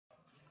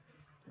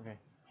Okay.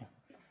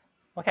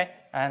 Okay,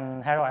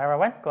 and hello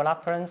everyone. Good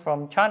afternoon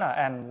from China,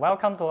 and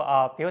welcome to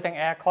our Building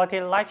Air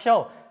Quality Live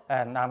Show.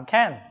 And I'm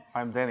Ken.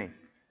 I'm Danny.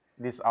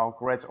 It is our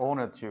great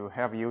honor to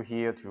have you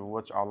here to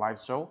watch our live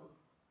show.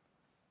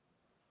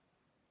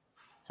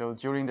 So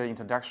during the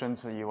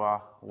introductions, you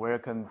are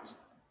welcome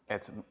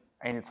at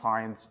any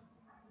time.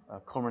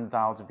 Comment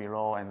down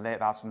below and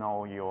let us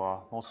know you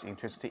are most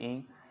interested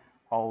in,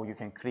 or you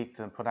can click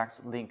the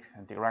product link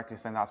and directly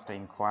send us the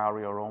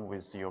inquiry along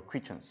with your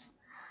questions.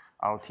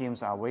 Our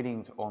teams are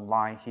waiting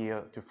online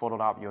here to follow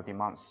up your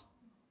demands.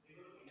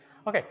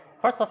 Okay,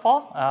 first of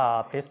all,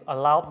 please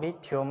allow me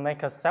to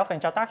make a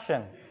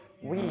self-introduction.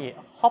 We,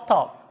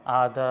 Holtop,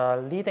 are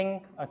the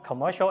leading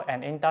commercial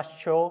and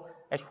industrial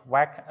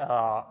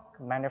HVAC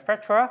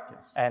manufacturer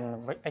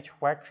and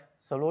HVAC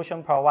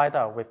solution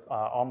provider with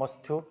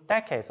almost 2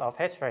 decades of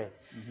history.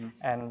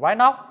 And right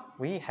now,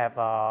 we have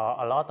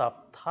a lot of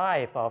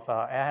type of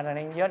air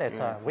handling units.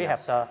 We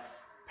have the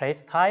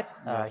plate type,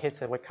 heat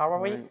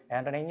recovery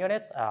handling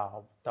units,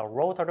 the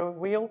rotary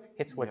wheel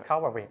heat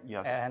recovery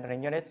air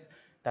handling units,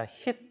 the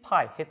heat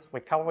pipe heat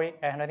recovery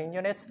air handling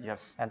units,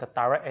 and the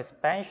direct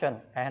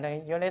expansion air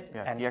handling units,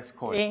 and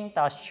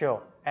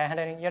industrial air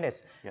handling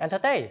units. And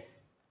today,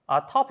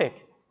 our topic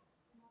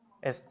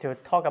is to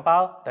talk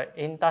about the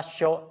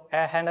industrial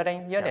air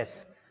handling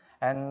units.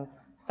 And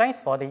thanks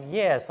for the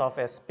years of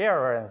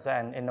experience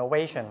and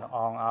innovation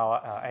on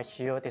our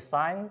HU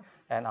design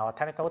and our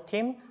technical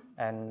team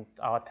and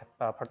our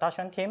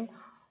production team,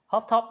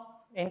 Holtop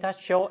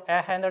industrial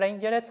air handling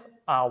units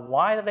are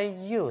widely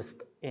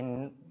used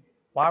in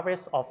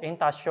various of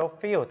industrial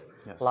fields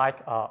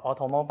like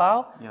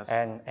automobile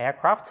and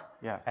aircraft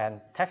and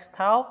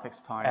textile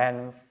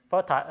and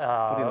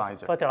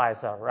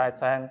fertilizer,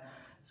 right? And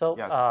so,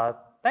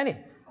 Danny,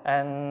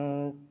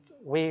 and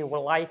we would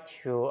like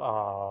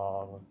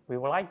your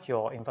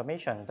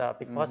information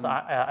because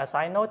as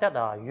I know that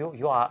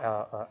you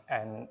are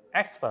an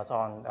expert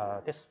on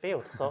this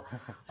field, so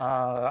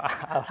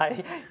I'd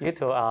like you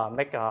to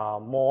make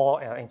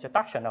more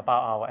introduction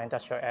about our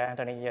industrial air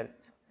handling unit.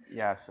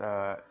 Yes,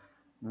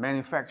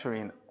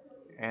 manufacturing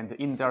and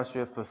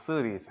industrial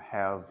facilities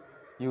have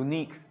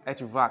unique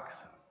HVAC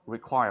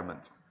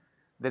requirements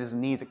that is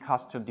need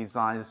custom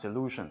design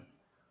solution.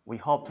 We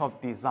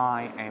Holtop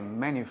design and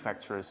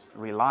manufactures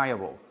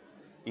reliable,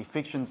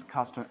 efficient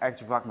custom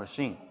HVAC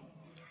machine.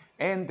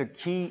 And the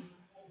key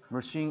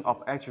machine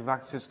of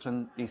HVAC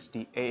system is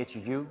the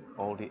AHU,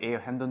 or the air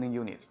handling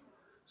unit.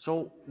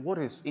 So what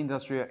is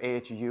industrial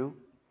AHU?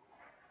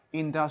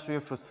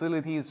 Industrial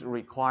facilities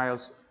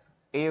requires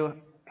air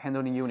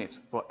handling units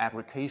for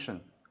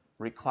application,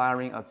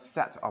 requiring a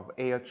set of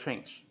air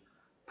change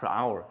per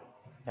hour,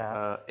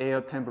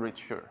 air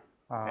temperature,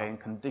 and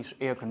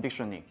air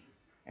conditioning,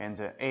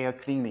 and air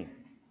cleaning,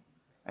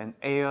 and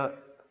air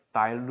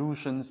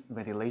dilution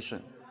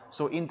ventilation.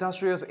 So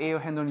industrial air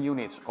handling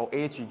units, or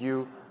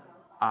AHU,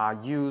 are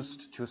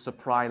used to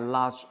supply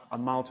large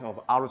amount of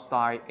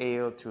outside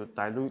air to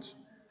dilute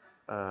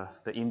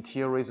the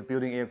interior's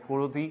building air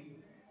quality,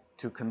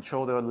 to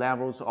control the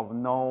levels of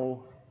known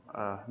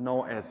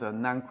as a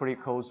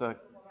non-critical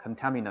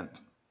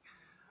contaminant.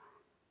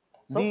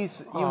 So,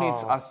 these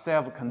units are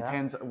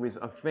self-contained with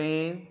a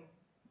fan,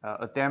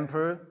 a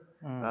damper,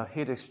 a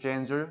heat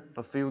exchanger,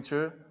 a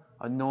filter,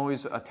 a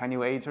noise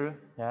attenuator,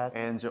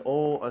 and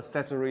all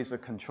accessories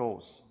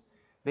controls.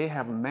 They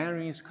have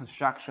many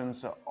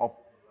constructions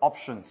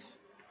options,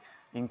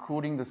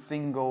 including the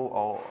single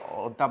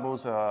or double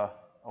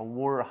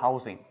wall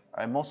housing.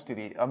 Most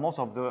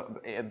of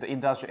the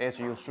industrial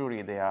AHU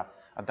surely they are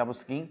a double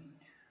skin,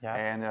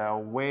 and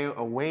well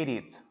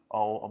weighted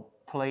or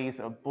place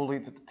a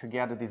bullet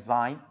together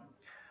design.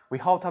 We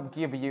Holtop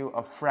give you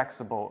a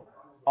flexible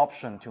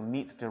option to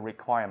meet the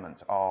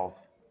requirements of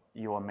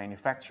your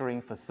manufacturing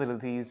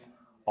facilities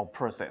or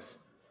process.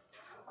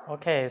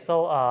 Okay,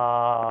 so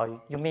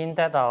you mean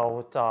that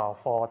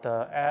for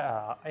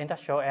the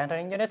industrial air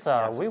handling units,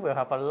 we will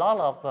have a lot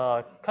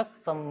of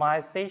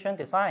customization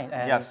design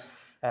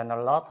and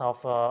a lot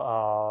of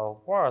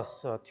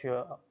works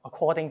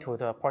according to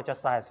the project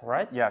size,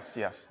 right? Yes.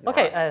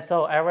 Okay,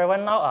 so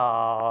everyone now,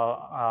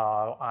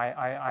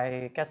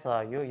 I guess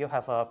you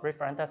have a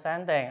brief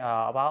understanding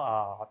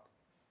about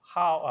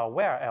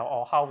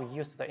how we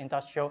use the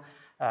industrial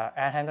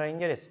air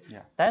handling units.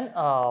 Then,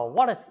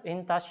 what is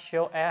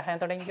industrial air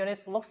handling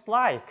units looks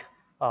like?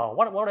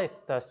 What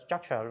is the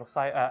structure looks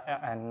like?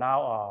 And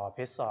now,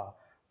 please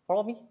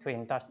follow me to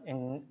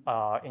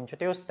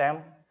introduce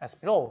them as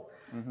below.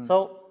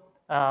 So,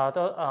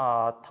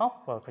 Tom,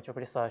 could you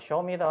please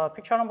show me the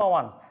picture number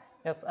 1?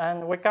 Yes,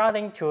 and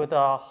regarding to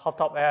the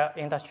Holtop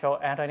industrial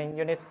air handling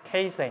units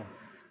casing,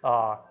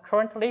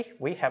 currently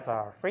we have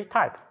 3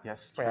 types.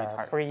 Yes,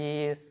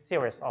 3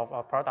 series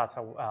of products.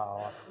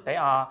 They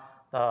are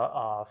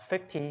the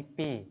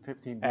 50B,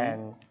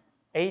 and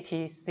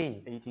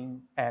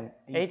 80C, and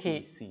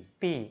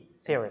 80B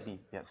series.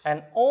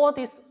 And all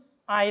these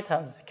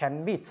items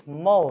can meet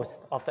most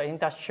of the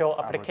industrial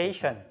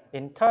application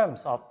in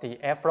terms of the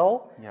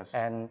airflow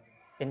and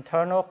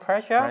internal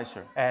pressure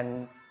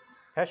and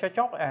pressure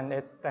drop, and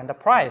the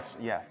price.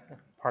 Yeah.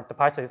 The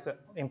price is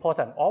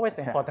important, always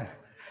important.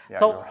 Yeah,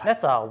 so right.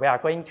 let's we are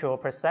going to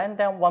present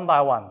them one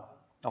by one.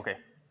 Okay.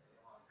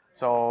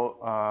 So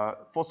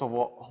first of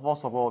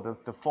all,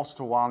 the first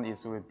one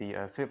is will be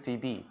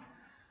 50B,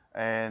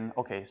 and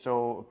okay.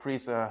 So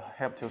please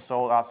help to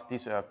show us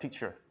this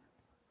picture.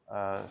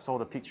 Show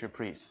the picture,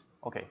 please.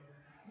 Okay.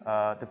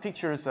 The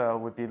pictures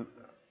would be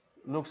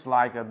looks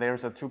like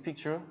there's two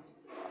picture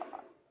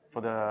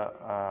for the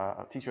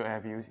picture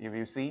if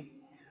you see.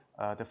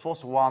 The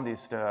first one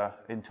is the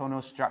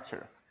internal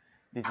structure.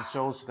 This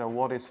shows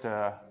what is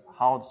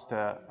how's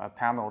the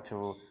panel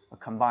to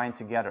combine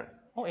together.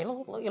 Oh,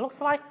 it looks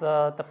like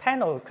the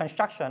panel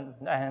construction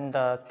and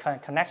the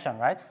connection,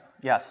 right?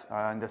 Yes,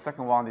 and the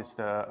second one is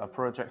the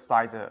project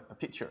site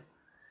picture.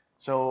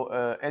 So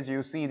as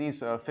you see,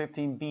 this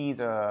 15B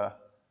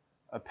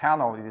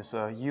panel is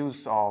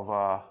use of,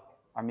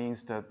 I mean,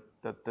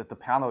 the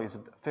panel is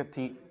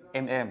 50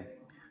 mm,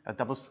 a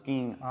double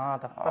skin.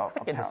 The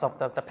thickness of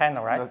the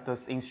panel, right? The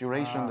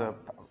insulation, the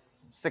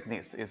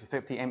thickness is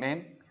 50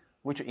 mm,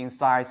 which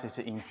inside is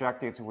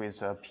injected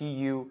with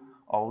PU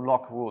or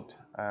lockwood,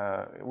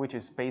 which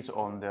is based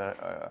on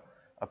the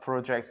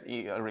project's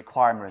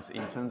requirements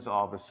in terms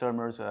of the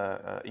thermal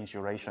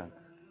insulation.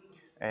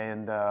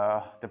 And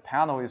the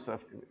panel is,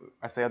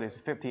 I said, is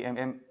 50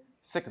 mm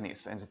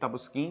thickness and it's double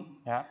skin.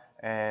 Yeah.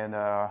 And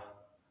the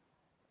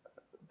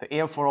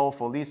airflow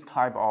for this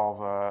type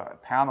of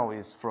panel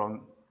is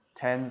from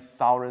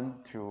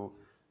 10,000 to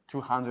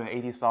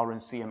 280,000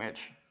 cmh.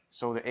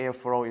 So the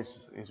airflow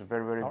is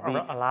very, very big.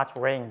 A large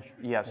range.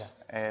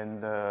 Yes.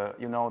 And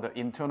you know, the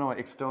internal and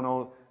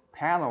external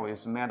panel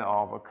is made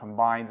of a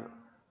combined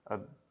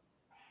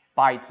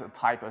byte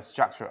type of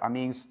structure. I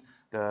mean,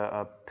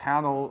 the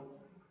panel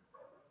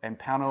and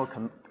panel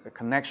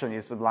connection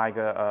is like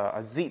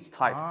a Z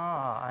type.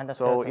 I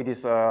understand. So it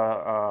is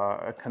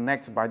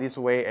connected by this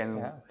way,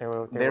 and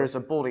there is a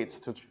bullet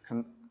to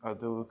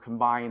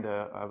combine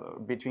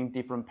between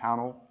different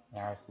panel.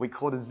 Yes. We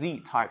call the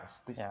Z type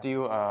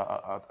steel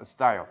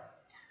style.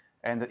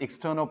 And the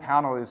external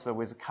panel is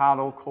with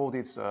color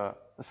coated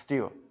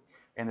steel,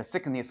 and the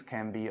thickness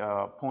can be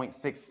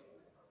 0.6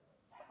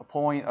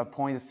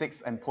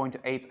 and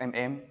 0.8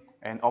 mm.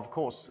 And of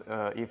course,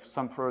 if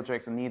some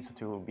projects needs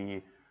to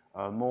be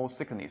more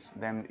thickness,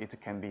 then it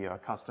can be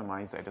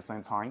customized at the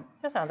same time.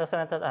 Yes, I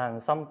understand that,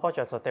 and some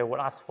projects they would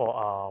ask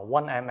for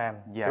 1 mm.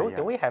 Yeah,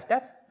 do we have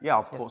that? Yeah,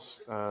 of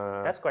course.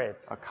 That's great.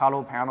 A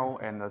color panel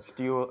and a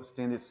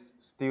stainless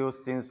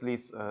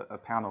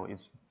panel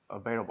is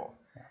available.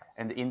 Yes.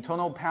 And the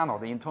internal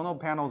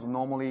panels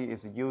normally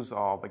is use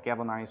of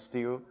galvanized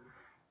steel,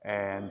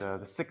 and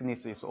the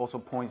thickness is also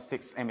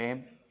 0.6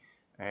 mm,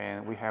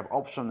 and we have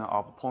option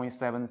of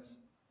 0.75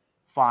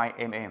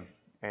 mm.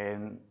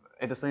 And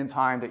at the same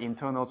time, the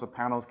internals of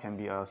panels can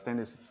be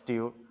stainless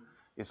steel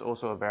is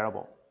also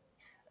available.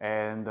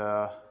 And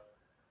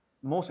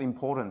most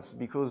important,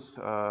 because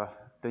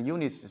the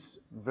unit is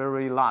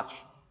very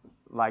large,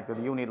 like the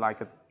unit like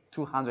a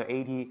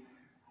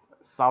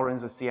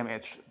 280,000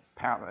 cmh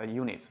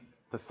unit.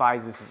 The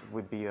sizes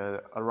would be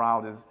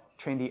around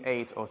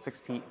 28 or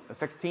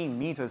 16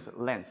 meters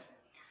length.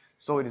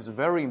 So it is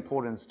very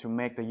important to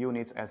make the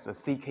unit as a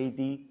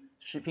CKD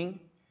shipping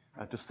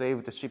to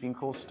save the shipping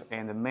cost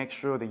and make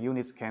sure the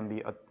units can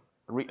be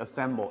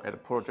reassembled at the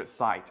project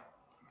site.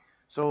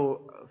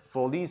 So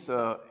for this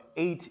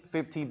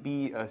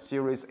 850B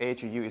series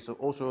AHU is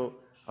also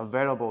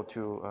available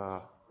to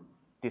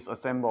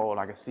disassemble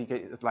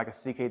like a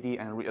CKD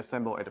and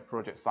reassemble at the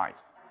project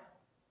site.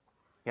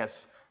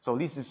 Yes, so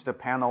this is the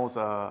panel's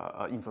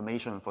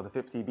information for the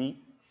 50B.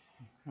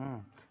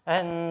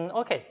 And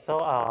okay, so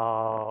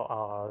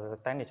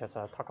Danny just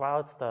talked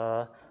about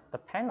the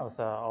panels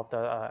of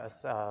the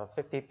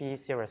 50B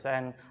series,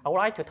 and I would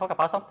like to talk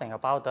about something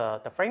about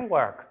the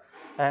framework.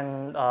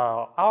 And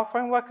our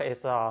framework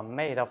is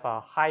made of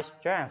a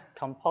high-strength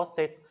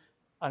composite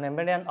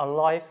aluminum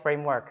alloy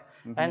framework,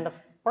 and the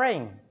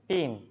frame,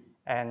 beam,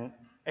 and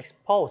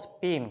exposed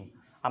beam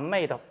are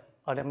made of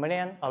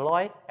aluminum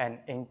alloy and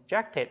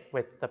injected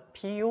with the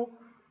PU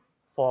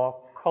for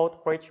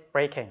cold bridge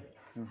breaking.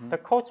 The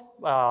cold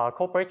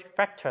bridge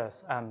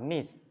factors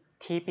meets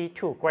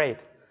TB2 grade,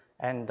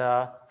 and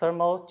the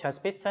thermal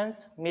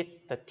transmittance meets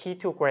the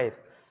T2 grade.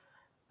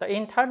 The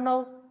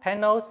internal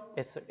panels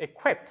is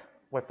equipped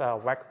with a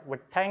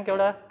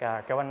rectangular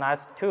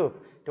galvanized tube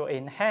to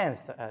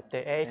enhance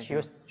the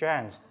AHU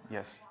strength.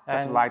 Yes,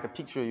 just like the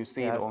picture you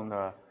see on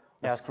the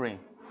screen.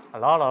 A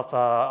lot of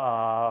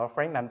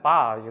frame and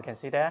bar you can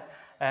see there.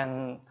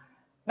 And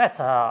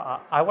next,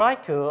 I would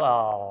like to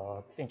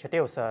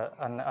introduce the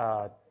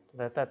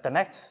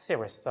next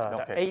series,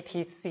 the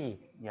ATC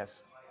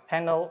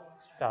panel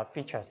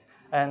features.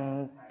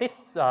 And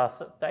this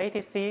the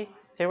ATC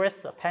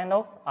series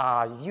panels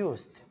are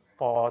used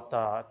for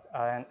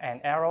an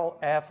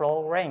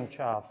airflow range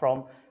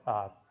from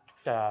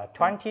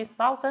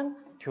 20,000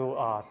 to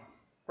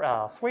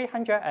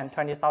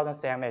 320,000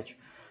 cmh.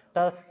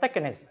 The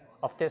thickness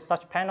of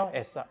such panel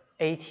is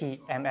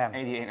 80 mm.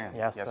 80 mm.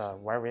 Yes, Yes.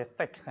 very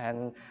thick.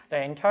 And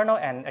the internal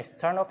and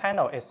external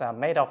panel is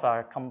made of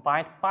a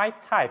combined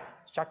bi-type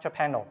structure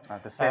panel.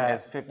 The same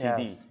as 50B,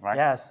 yes, right?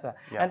 Yes.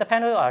 Yeah. And the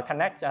panel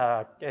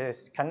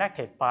is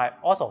connected by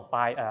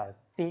a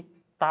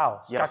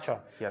C-style structure.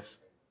 Yes.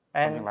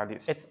 And something like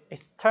this. its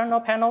external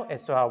panel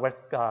is with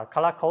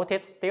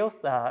color-coated steels,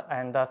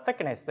 and the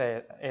thickness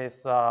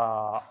is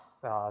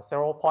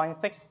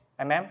 0.6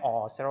 mm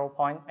or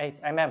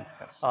 0.8 mm.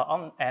 Yes.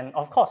 And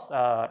of course,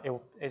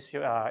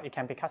 it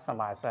can be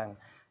customized,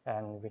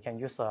 and we can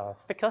use a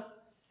thicker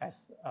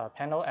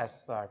panel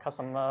as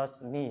customers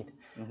need.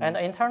 And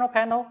the internal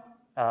panel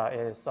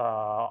is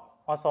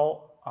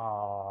also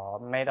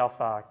made of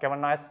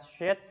galvanized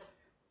sheet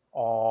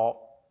or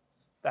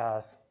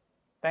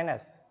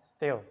stainless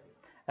steel.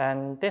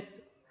 And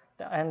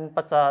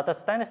but the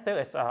stainless steel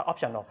is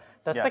optional.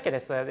 The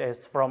thickness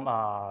is from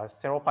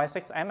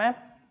 0.6 mm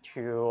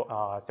to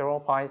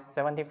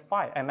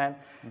 0.75 mm.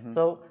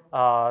 So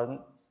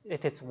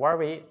it is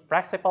very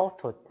flexible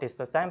to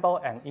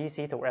disassemble and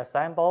easy to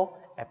assemble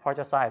at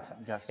project sites.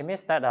 Yes. It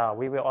means that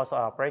we will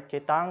also break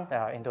it down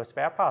into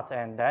spare parts,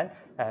 and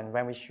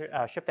when we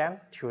ship them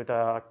to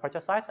the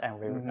project sites, and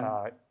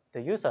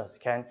the users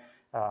can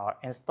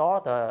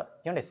install the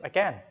units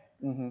again.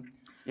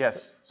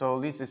 Yes, so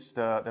this is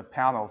the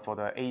panel for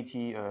the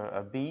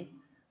 80B.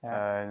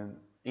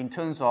 In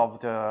terms of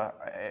the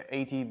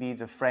 80B,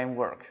 the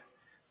framework,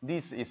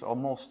 this is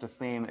almost the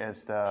same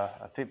as the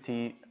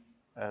 50B.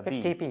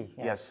 50B,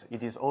 yes.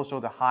 It is also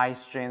the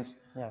high-strength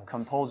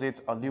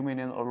composite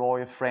aluminum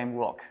alloy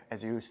framework,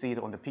 as you see it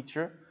on the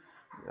picture.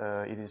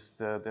 It is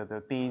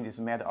the beam is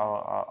made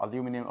of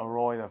aluminum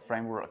alloy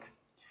framework,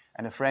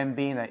 and the frame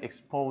beam and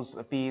exposed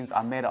beams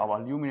are made of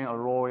aluminum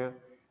alloy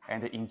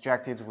and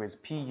injected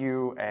with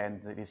PU,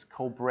 and this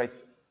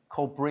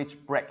co-bridge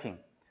braking.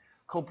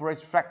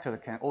 Co-bridge factor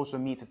can also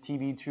meet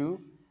TB2,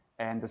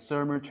 and the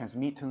thermal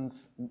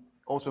transmittance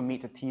also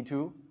meet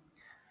T2.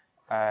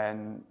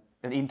 And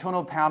the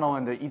internal panel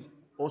is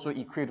also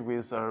equipped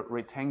with a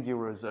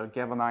rectangular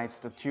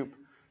galvanized tube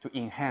to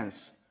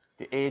enhance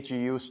the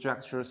AHU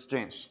structural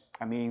strength.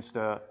 That means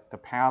the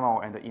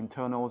panel and the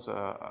internals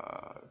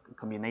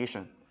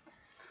combination.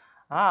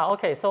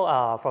 Okay. So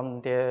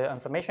from the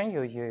information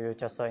you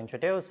just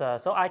introduced,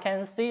 so I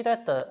can see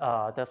that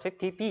the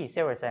 50B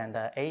series and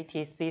the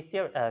 80C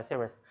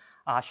series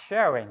are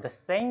sharing the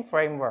same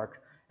framework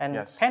and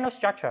panel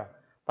structure,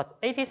 but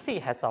 80C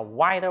has a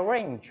wider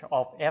range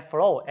of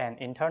airflow and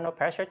internal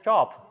pressure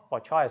drop for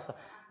choice.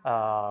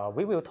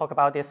 We will talk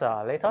about this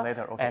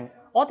later. Okay. And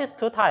all these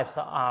two types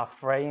are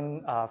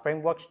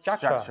framework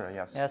structure.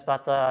 Yes,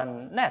 but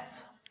next,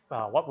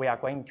 what we are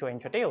going to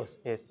introduce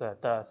is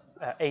the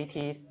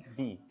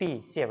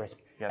 80B series.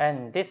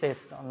 And this is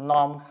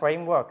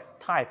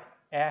non-framework type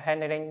air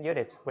handling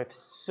unit with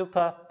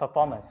super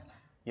performance.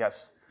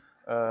 Yes,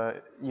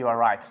 you are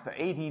right. The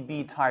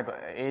 80B type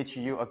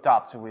AHU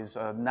adopts with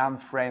a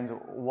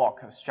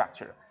non-framework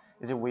structure.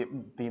 It will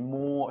be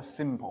more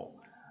simple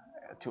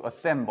to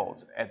assemble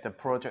at the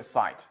project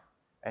site.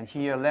 And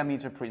here, let me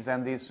just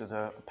present this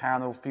the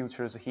panel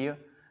features here,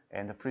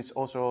 and please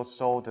also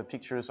show the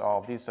pictures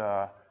of this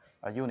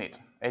unit.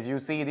 As you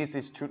see,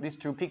 these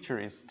two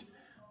pictures is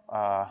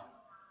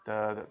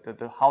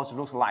the house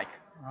looks like.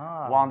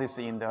 One is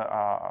in the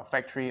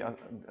factory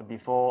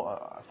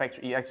before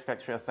factory EX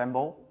factory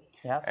assemble.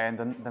 Yes.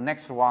 And the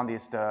next one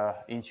is the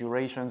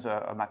insulation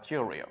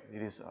material.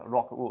 It is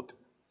rock wood.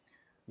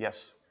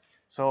 Yes.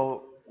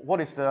 So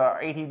what is the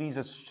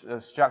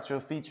 80B's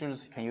structural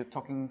features? Can you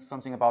talking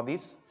something about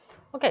this?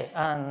 Okay,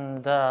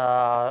 and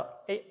the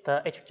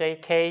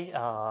HJK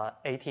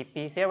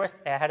 80B series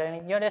air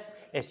handling unit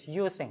is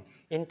using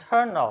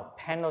internal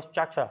panel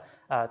structure.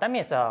 That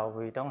means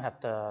we don't have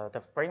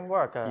the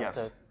framework,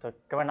 the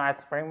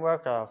galvanized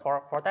framework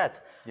for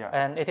that.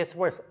 And it is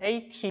with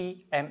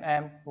 80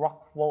 mm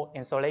rock wool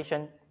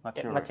insulation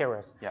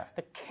materials.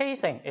 The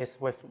casing is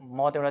with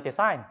modular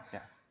design.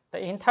 The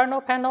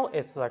internal panel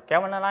is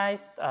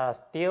galvanized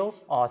steel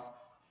or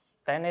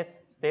stainless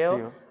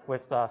steel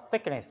with a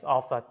thickness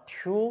of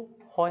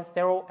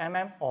 2.0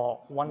 mm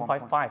or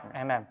 1.5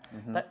 mm.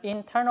 The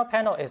internal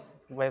panel is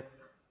with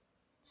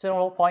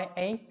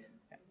 0.8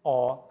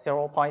 or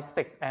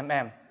 0.6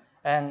 mm,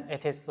 and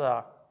it is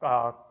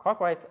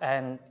concrete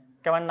and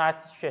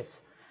galvanized sheets.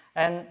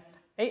 And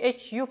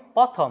AHU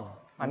bottom,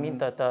 I mean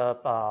the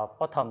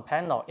bottom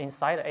panel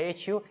inside the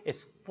AHU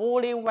is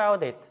fully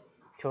welded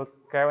to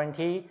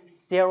guarantee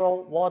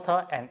zero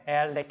water and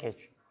air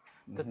leakage.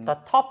 The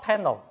top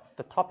panel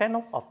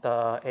of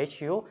the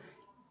AHU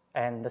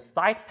and the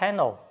side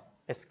panel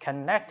is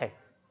connected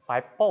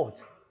by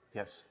bolts.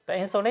 The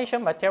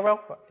insulation material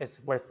is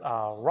with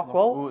rock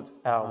wool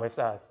with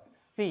a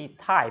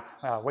C-type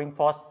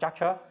reinforced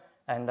structure,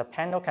 and the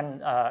panel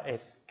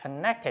is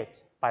connected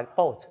by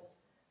bolts.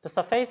 The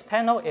surface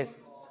panel is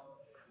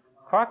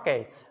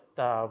corrugated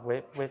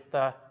with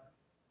the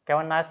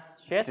galvanized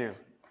sheet.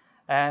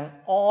 And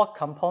all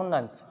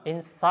components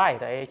inside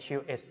the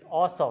AHU is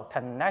also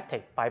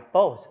connected by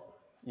bolts.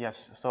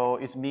 Yes, so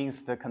it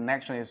means the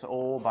connection is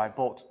all by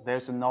boat.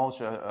 There's no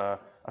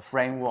a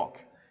framework,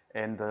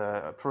 and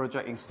the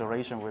project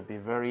installation will be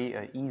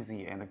very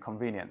easy and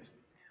convenient.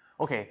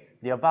 Okay,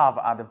 the above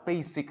are the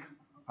basic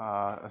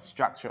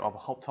structure of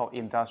Holtop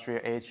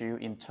Industrial AHU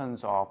in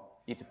terms of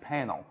its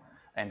panel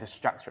and the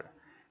structure.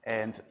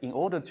 And in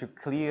order to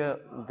clear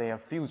their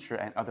future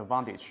and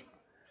advantage,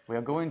 we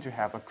are going to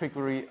have a quick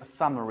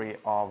summary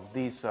of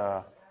these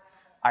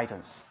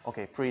items.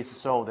 Okay,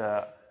 please show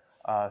the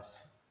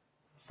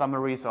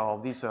summaries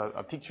of this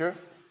picture.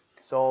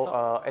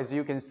 So as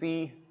you can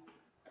see,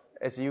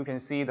 there's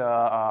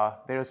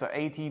a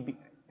ATB,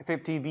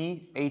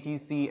 50B,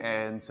 ATC,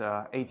 and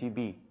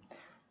ATB.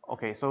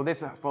 Okay, so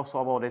this first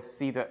of all, let's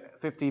see the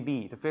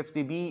 50B. The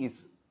 50B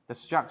is the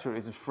structure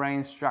is a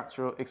frame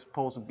structural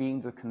exposed beam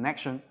the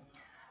connection,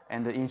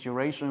 and the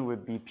insulation will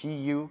be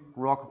PU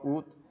rock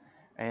wood,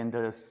 and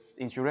the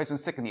insulation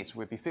thickness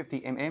will be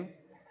 50 mm.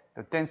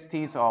 The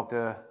densities of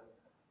the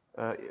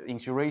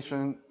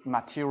insulation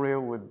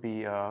material would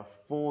be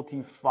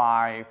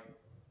 45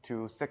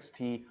 to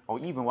 60 or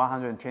even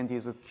 120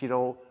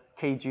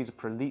 kgs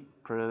per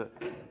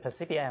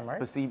CBM, right?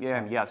 Per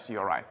CBM, yes,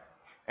 you're right.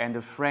 And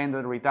the frame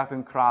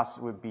reductant class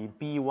would be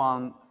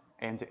B1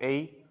 and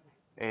A,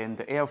 and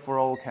the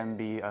airflow can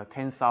be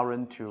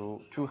 10,000 to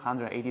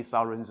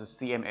 280,000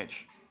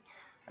 cmh.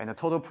 And the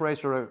total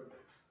pressure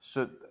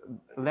should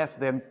less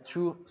than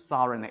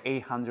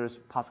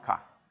 2,800 pascal.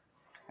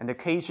 And the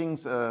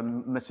casing's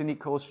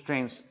mechanical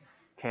strength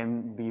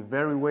can be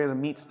very well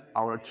meet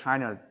our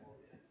China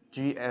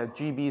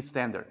GB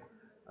standard.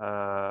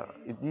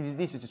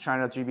 This is the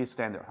China GB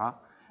standard, huh?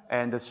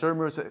 And the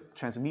thermal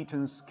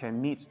transmittance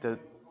can meet the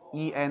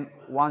EN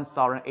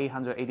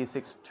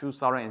 1886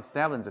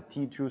 2007, the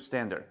T2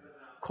 standard.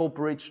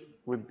 Cold-bridge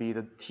would be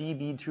the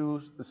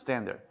TB2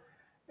 standard.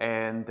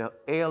 And the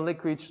air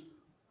liquid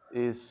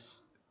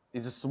is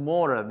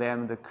smaller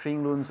than the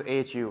Cleanroom's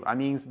AHU. I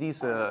mean,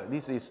 this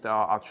is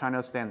our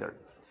China standard.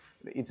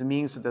 It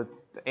means that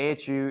the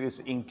AHU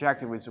is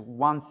injected with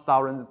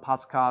 1,000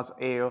 pascals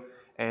air,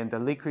 and the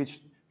liquid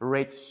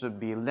rate should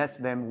be less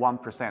than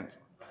 1%.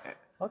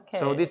 Okay.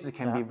 So this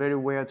can be very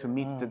well to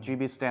meet the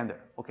GB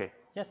standard. Okay.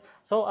 Yes.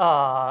 So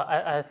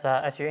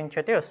as you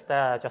introduced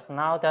just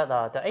now, that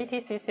the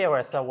ATC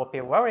series would be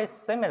very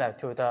similar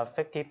to the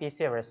 50B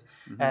series,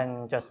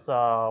 and just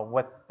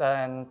with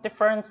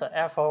different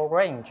airflow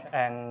range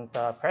and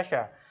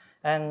pressure.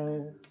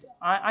 And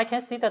I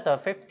can see that the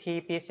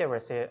 50B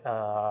series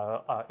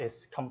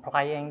is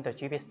complying the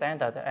GB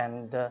standard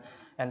and the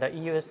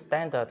EU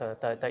standard,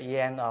 the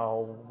EN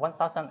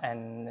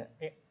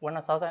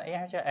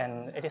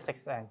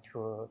 1886 and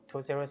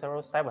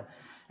 2007.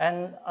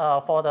 And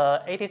for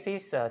the ATC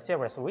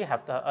series, we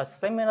have a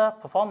similar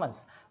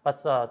performance,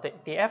 but the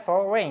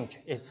airflow range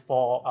is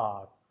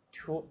for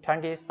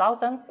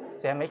 20,000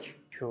 cmh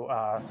to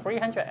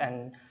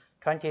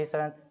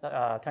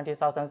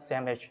 320,000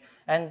 cmh,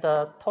 and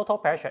the total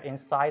pressure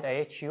inside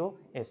the AHU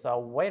is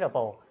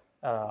available.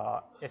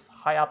 It's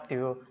high up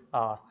to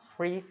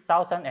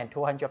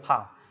 3,200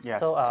 pounds.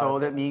 Yes. So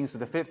that means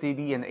the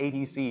 50B and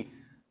ATC,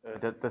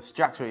 the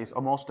structure is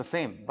almost the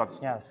same, but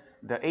yes,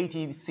 the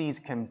ATCs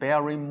can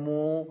vary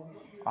more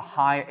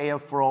high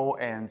airflow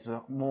and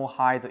more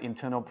high the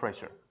internal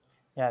pressure.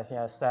 Yes,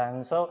 yes,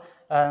 and so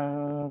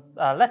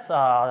let's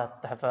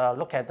have a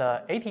look at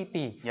the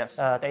ATB. Yes.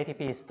 The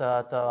ATB is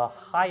the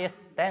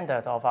highest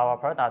standard of our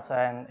products,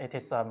 and it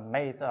is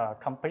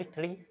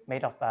completely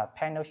made of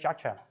panel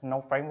structure,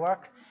 no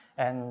framework,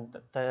 and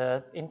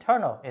the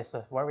internal is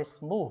very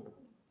smooth.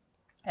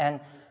 And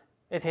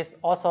it is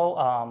also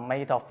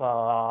made of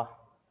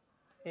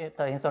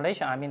the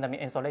insulation. I mean, the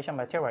insulation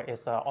material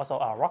is also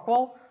a rock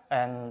wool,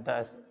 and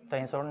the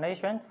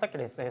insulation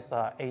thickness is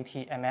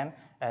 80 mm,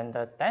 and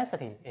the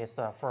density is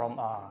from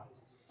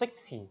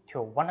 60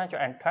 to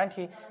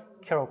 120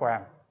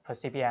 kilogram per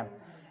CBM.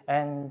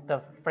 And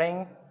the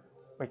frame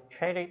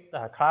retreated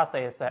class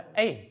is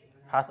A,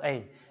 class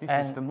A. This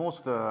and is the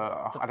most the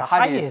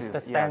highest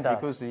standard.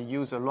 Yes, because you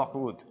use a rock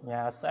wood.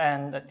 Yes,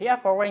 and the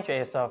airflow range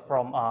is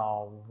from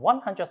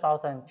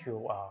 100,000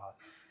 to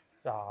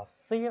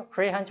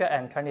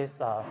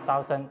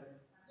 320,000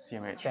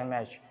 cmh.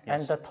 Yes.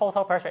 And the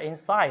total pressure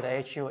inside the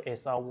AHU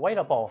is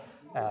available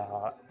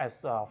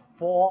as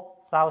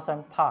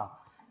 4,000 pounds.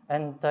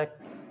 And the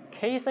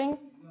casing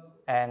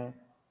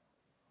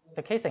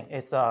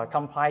is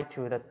compliant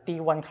to the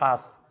D1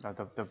 class.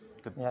 The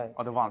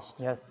advanced.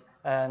 Yes,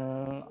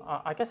 and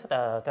I guess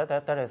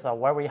that is a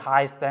very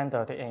high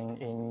standard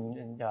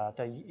in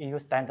the EU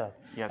standard.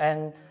 Yes.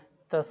 And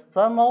the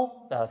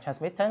thermal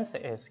transmittance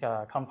is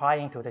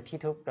complying to the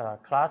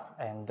T2 class,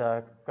 and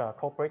the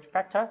cold-bridge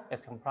factor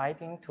is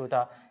complying to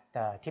the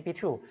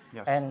TP2.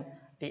 Yes. And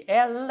the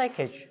air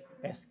leakage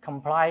is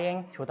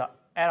complying to the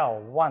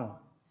L1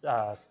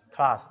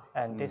 class,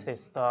 and this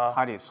is the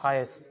highest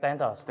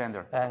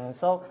standard. And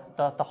so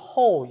the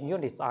whole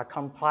units are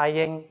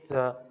complying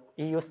the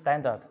EU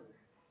standard.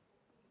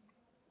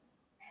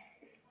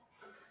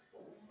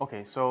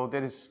 Okay, so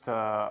that is the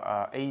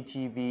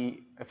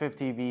ATV,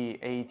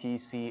 50V,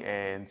 ATC,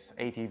 and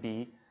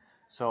ATV.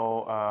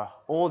 So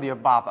all the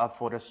above are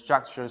for the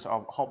structures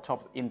of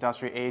Holtop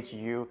Industrial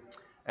AHU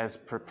as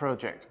per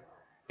project.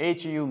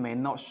 AHU may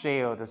not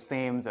share the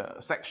same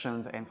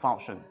sections and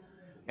function.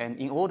 And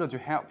in order to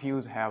help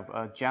you have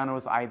a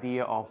general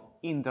idea of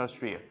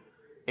industrial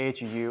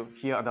AHU,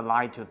 here I'd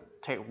like to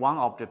take one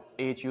of the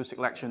AHU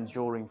selection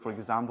drawing, for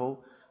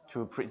example,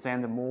 to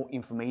present more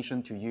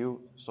information to you.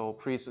 So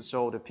please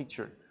show the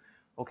picture.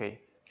 Okay,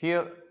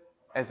 here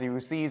as you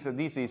see, so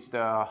this is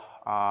the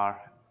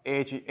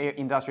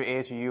industrial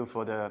AHU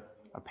for the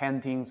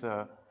paintings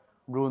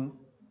room.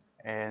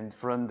 And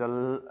from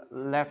the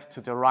left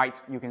to the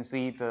right, you can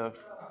see the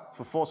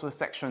fourth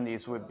section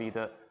would be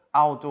the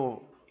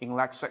outdoor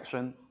inlet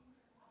section.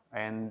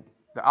 And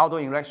the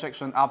outdoor inlet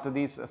section, after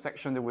this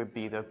section, would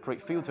be the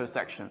pre-filter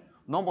section.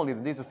 Normally,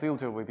 this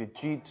filter will be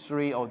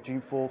G3 or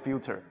G4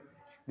 filter.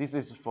 This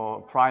is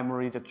for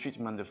primary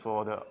treatment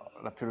for the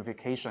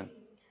purification.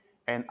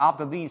 And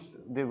after this,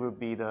 there will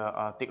be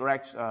the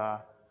direct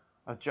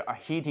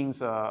heating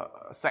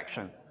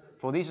section.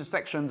 For this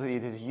section,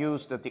 it is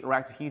used the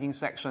direct heating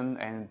section,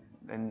 and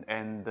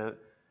the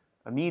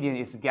medium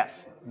is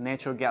gas,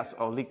 natural gas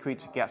or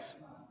liquid gas.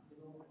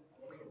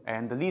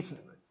 And this,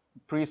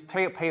 please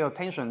pay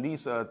attention,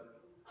 this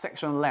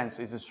section length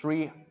is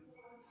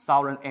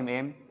 3,000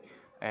 mm.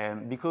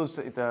 And because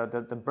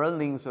the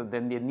burnings,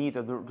 then they need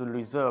to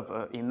reserve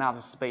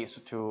enough space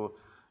to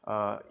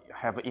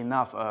have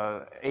enough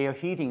air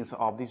heatings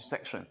of this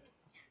section.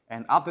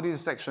 And after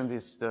this section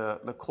is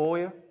the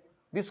coil.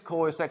 These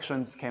coil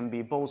sections can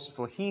be both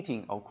for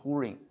heating or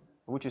cooling,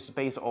 which is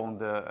based on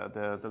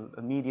the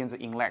medium's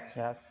inlet,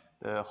 yes,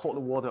 the hot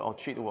water or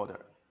chilled water.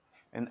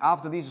 And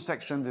after this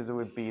section, this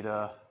will be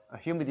the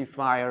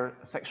humidifier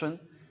section.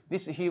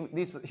 This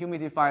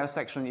humidifier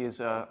section is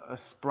a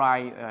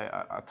spray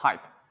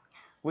type,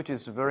 which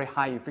is very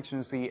high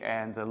efficiency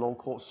and low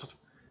cost.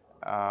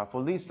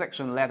 For this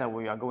section later,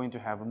 we are going to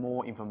have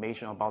more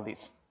information about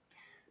this.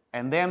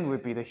 And then will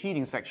be the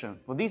heating section.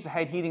 For this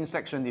heating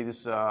section, it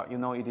is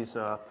it is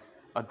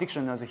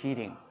additional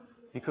heating,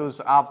 because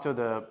after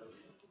the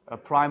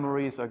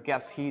primaries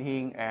gas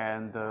heating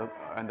and the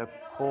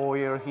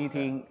coil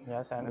heating,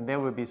 yes, and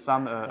there will be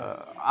some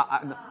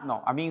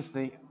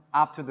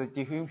after the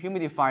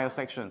humidifier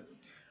section,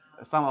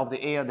 some of the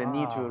air they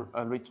need to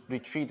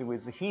retreat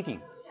with the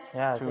heating,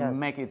 yes, to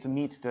make it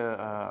meet the.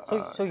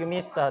 So you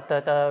mean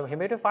the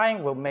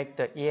humidifying will make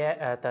the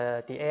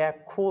air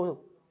cool,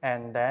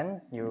 and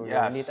then you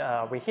need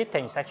a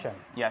reheating section.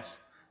 Yes,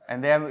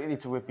 and then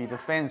it will be the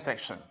fan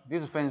section.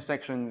 This fan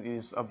section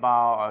is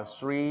about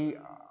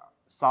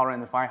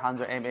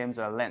 3,500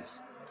 mm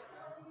length.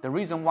 The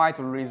reason why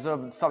to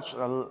reserve such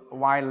a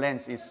wide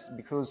length is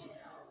because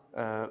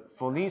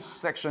for this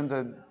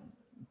section,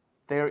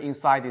 there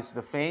inside is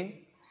the fan,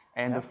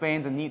 and the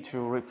fan need to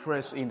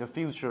replace in the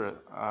future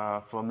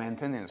for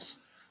maintenance.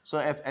 So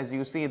as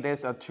you see,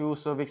 there's a 2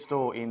 service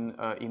door in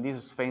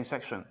this fan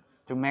section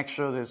to make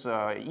sure it's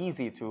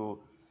easy to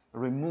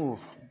remove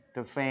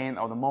the fan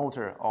or the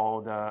motor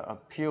or the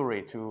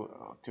pulley to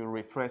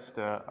replace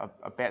a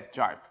bad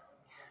drive.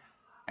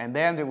 And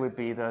then there will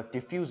be the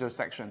diffuser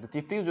section. The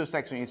diffuser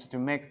section is to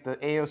make the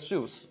air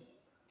soothe.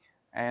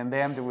 And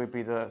then there will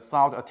be the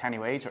sound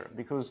attenuator,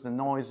 because the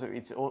noise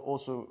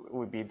also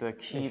will be the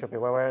key. It should be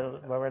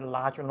very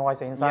large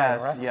noise inside,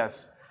 yes, right?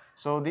 Yes.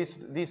 So this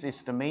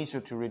is the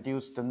measure to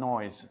reduce the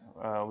noise.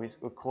 We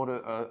call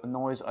it a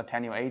noise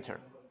attenuator.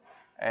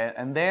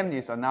 And then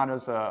there's another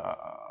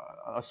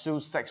a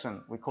soothe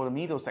section. We call the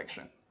middle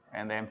section.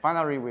 And then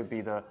finally will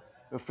be the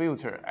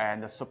filter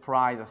and the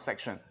supply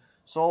section.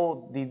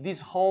 So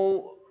this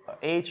whole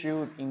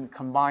AHU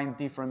combine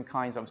different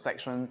kinds of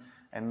section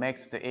and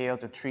makes the air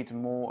to treat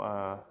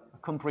more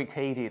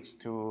complicated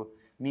to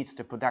meet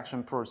the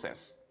production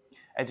process.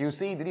 As you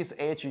see, this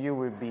AHU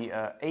will be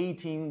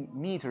 18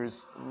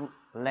 meters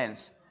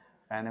length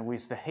and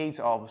with the height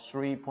of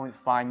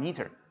 3.5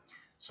 meter.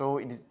 So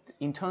it is,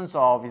 in terms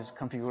of its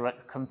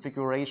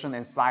configuration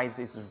and size,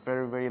 is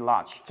very, very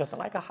large. Just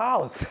like a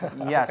house.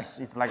 Yes,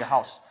 it's like a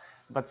house.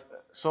 But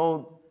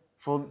so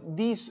for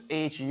this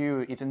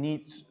AHU, it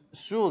needs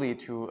surely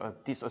to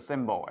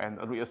disassemble and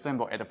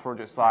reassemble at the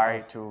project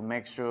site, yes, to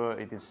make sure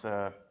it is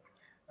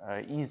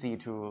easy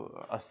to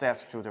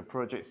access to the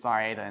project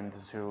site and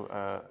to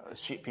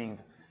shipping,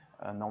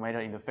 no matter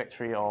in the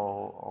factory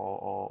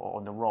or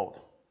on the road.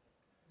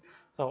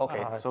 So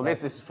okay, so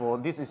yes,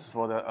 this is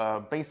for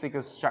the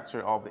basic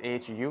structure of the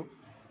AHU.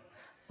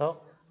 So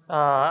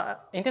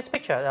in this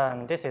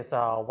picture, this is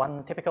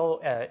one typical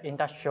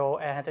industrial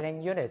air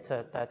handling unit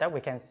that we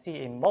can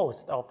see in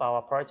most of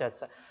our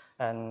projects,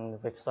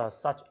 and with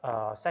such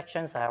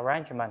sections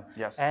arrangement.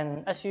 Yes.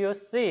 And as you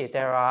see,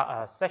 there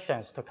are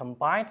sections to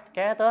combine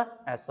together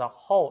as a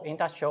whole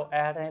industrial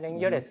air handling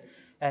unit,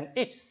 and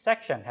each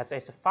section has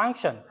its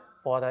function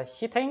for the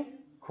heating,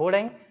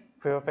 cooling,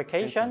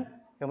 purification,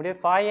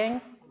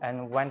 humidifying,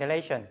 and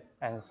ventilation,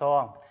 and so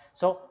on.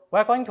 So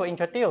we're going to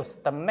introduce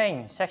the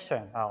main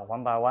section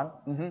one by one.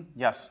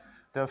 Yes,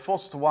 the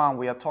first one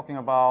we are talking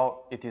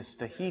about, it is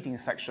the heating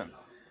section.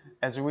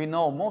 As we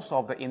know, most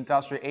of the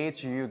industrial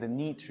AHU, they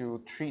need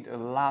to treat a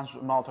large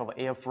amount of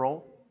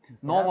airflow,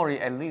 normally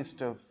at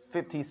least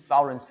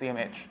 50,000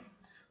 cmH.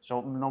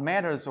 So no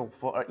matter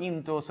for an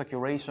indoor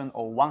circulation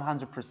or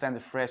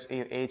 100% fresh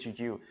air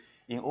AHU,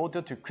 in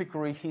order to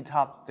quickly heat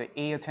up the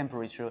air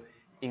temperature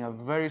in a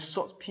very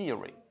short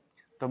period,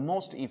 the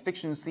most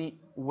efficiency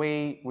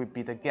way would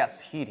be the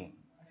gas heating.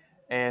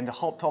 And the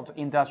Holtop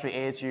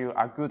Industrial AHU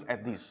are good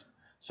at this.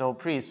 So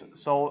please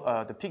show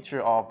the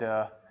picture of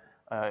the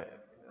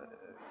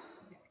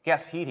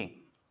gas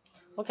heating.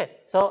 Okay,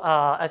 so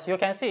as you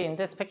can see in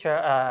this picture,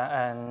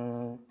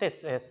 and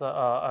this is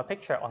a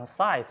picture on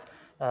site,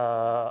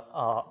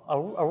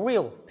 a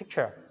real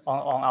picture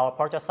on our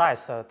project site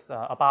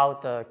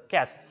about the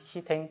gas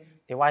heating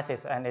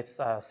devices and its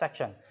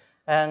section.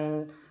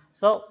 And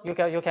so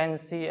you can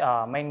see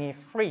mainly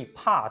three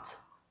parts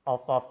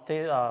of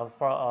this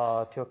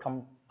to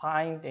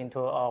combine into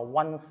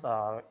one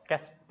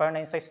gas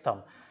burning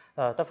system.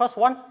 The first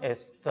one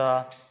is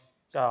the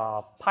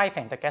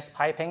piping, the gas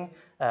piping,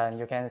 and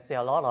you can see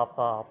a lot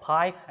of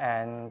pipe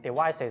and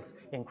devices,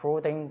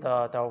 including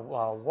the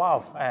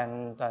valve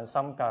and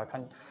some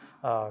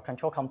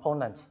control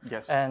components.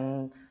 Yes.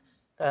 And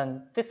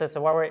this is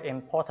very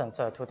important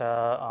to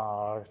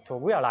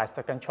realize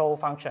the control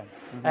function.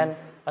 And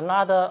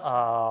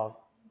another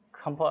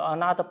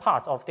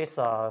part of this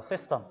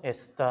system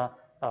is the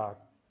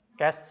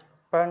gas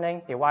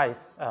burning device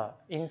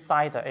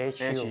inside the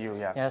AHU. AHU,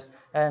 yes. Yes,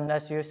 and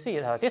as you see,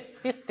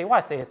 this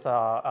device is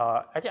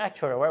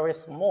actually very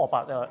small,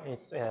 but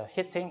its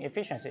heating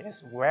efficiency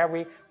is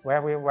very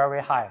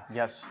high.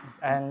 Yes.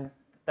 And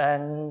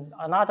then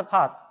another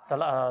part,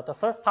 the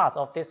third part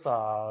of this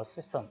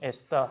system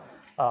is the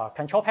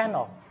control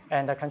panel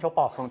and the control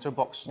box. Control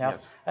box,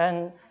 yes.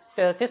 And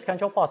this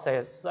control box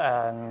is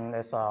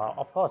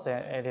of course,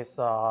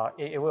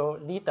 it will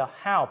need the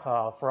help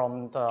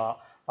from the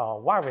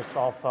wires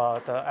of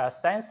the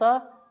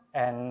sensor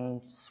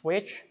and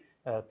switch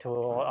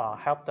to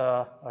help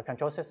the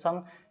control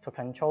system to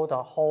control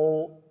the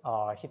whole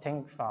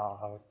heating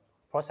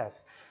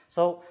process.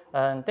 So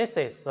this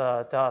is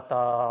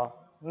the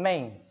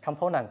main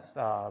components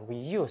we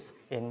use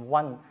in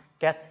one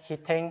gas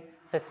heating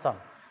system.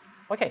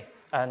 Okay,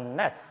 and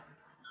next.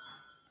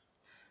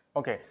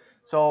 Okay,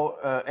 so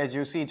as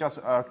you see, just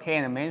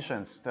Ken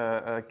mentions,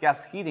 the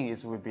gas heating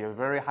would be a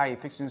very high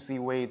efficiency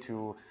way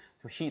to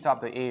heat up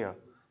the air.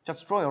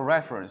 Just for your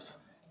reference,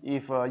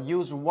 if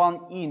use 1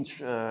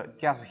 inch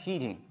gas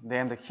heating,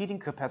 then the heating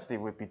capacity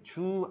would be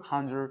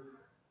 200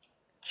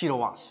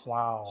 kilowatts.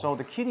 Wow. So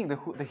the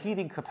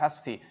heating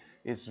capacity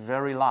is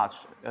very large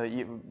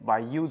by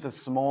using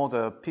small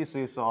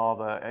pieces of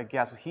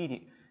gas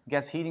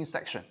heating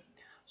section.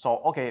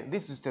 So okay,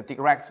 this is the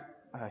direct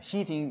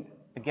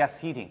gas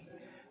heating,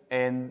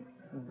 and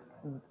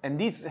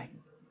this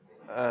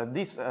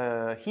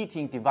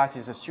heating device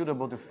is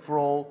suitable to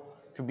flow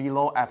to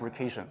below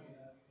application.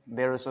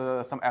 There is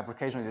some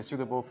application that is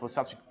suitable for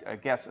such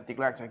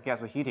direct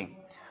gas heating.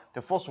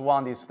 The first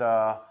one is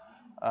the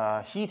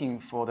heating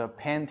for the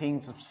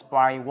painting's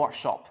spy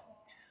workshop.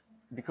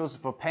 Because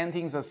for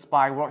painting's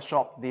spy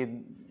workshop,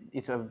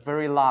 it's a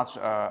very large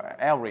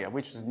area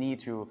which need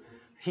to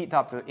heat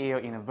up the air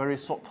in a very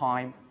short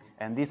time,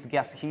 and these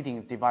gas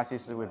heating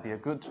devices will be a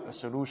good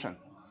solution.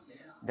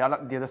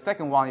 The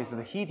second one is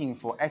the heating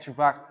for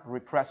HVAC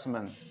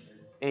replacement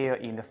air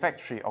in the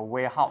factory or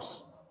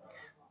warehouse.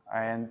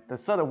 And the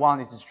third one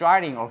is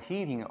drying or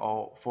heating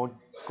or for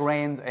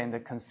grain and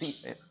the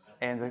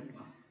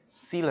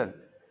sealer.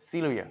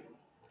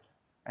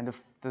 And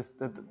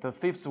the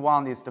fifth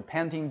one is the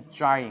painting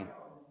drying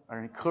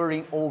and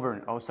cooling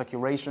oven or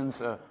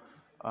circulations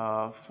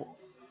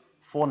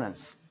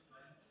furnace.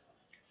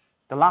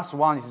 The last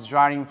one is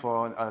drying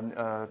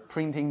for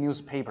printing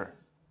newspaper.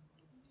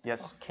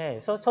 Yes. Okay,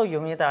 so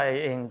you mean that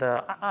in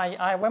the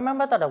I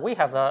remember that we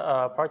have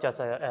a project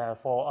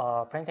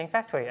for printing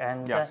factory,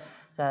 and yes.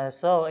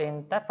 So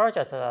in that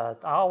project,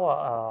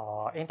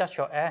 our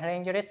industrial air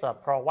handling units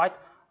provide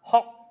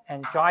hot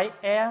and dry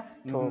air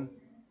to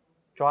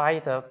dry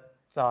the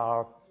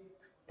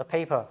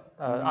paper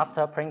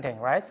after printing,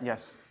 right?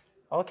 Yes.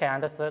 Okay,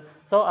 understood.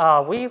 So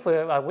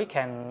we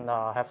can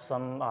have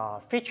some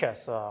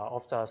features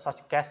of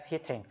such gas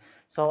heating.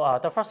 So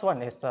the first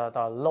one is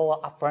the lower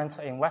upfront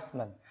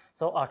investment.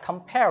 So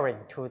comparing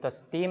to the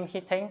steam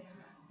heating,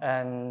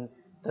 and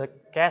the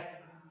gas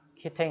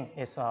heating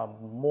is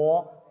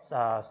more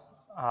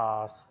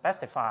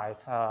specified.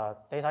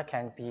 Data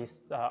can be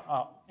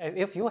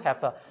if you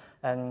have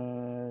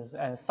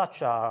and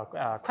such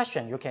a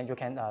question, you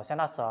can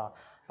send us a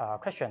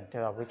question.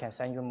 We can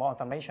send you more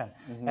information.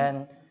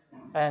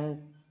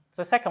 And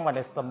the second one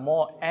is the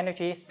more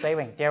energy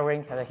saving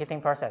during the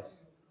heating process.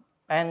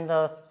 And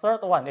the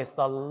third one is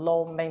the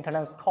low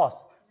maintenance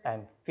cost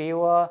and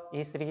fewer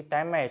easily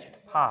damaged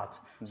parts.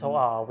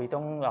 So we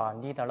don't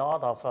need a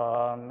lot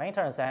of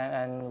maintenance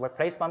and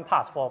replacement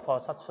parts for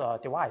such a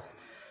device.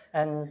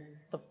 And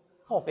the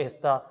fourth is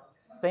the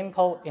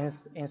simple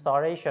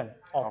installation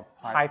of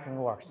piping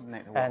works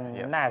and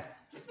next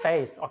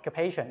space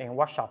occupation in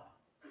workshop.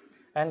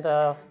 And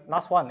the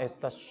last one is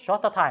the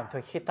shorter time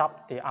to heat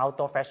up the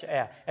outdoor fresh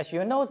air. As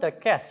you know, the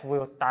gas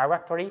will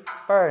directly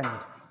burn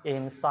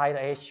inside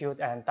the AHU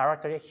and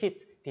directly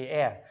heat the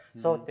air.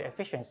 So the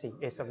efficiency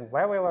is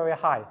very, very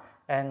high.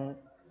 And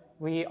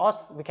we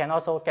can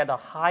also get a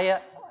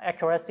higher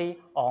accuracy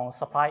on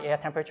supply air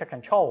temperature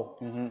control.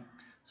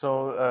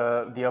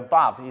 So the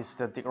above is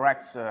the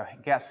direct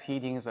gas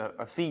heating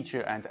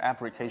feature and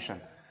application.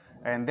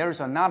 And there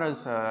is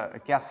another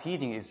gas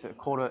heating is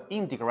called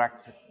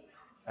indirect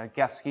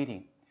gas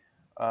heating.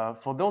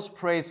 For those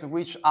places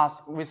which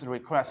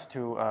request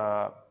to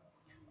a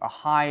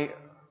high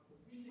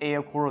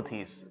air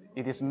qualities,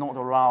 it is not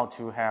allowed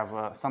to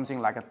have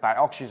something like a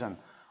dioxygen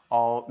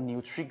or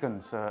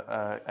nitrogen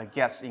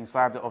gas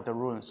inside of the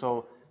room.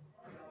 So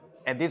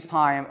at this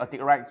time, a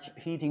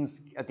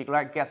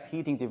direct gas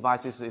heating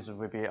devices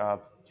will be a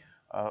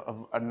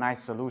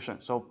nice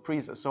solution. So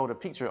please show the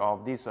picture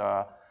of these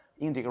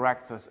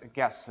indirect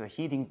gas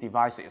heating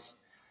devices.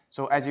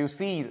 So as you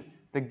see,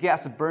 the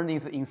gas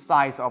burning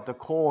inside of the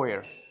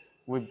coil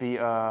would be,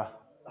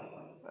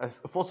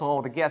 first of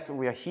all, the gas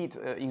will heat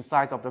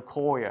inside of the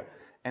coil,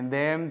 and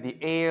then the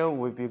air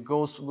will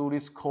go through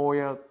this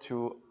coil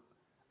to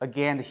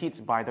again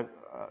heat by the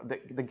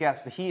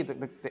gas.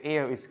 The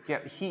air is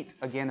get heat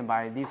again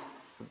by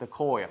the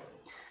coil,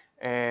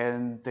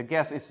 and the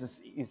gas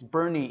is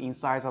burning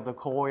inside of the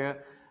coil,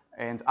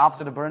 and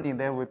after the burning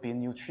there will be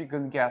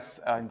nitrogen gas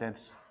and then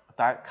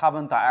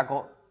carbon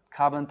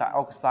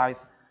dioxide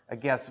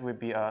gas will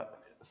be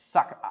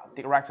sucked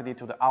directly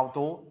to the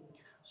outdoor.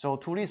 So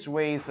to these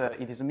ways,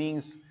 it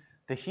means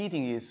the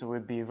heating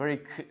will be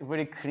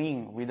very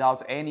clean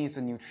without any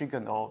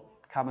nitrogen or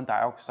carbon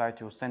dioxide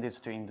to send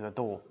it into the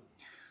door.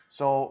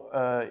 So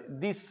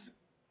this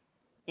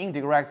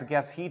indirect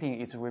gas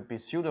heating, it will be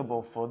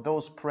suitable for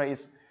those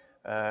places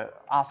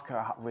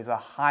with a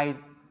high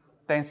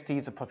density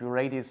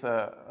populated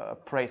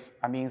place.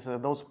 I mean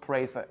those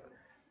places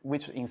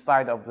which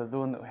inside of the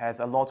room has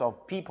a lot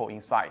of people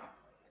inside.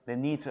 They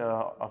need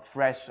a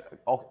fresh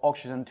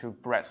oxygen to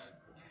breathe.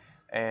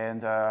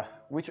 And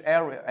which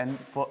area, and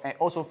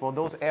also for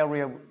those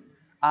areas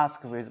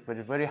asked with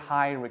very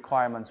high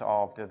requirements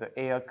of the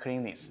air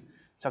cleanness,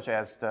 such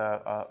as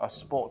the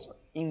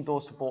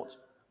indoor sports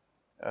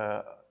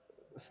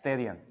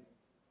stadium.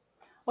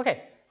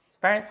 Okay,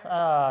 parents,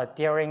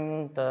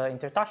 during the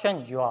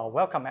introduction, you are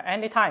welcome at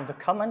any time to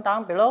comment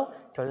down below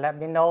to let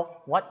me know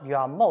what you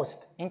are most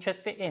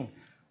interested in.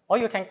 Or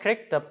you can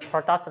click the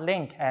product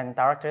link and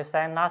directly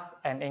send us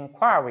an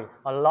inquiry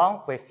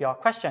along with your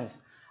questions.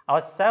 Our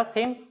sales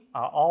team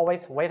are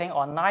always waiting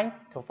online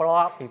to follow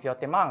up with your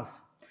demands.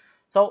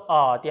 So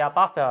the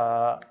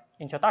above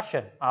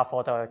introduction are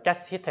for the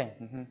gas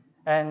heating.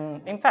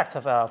 And in fact,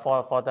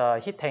 for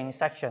the heating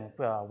section,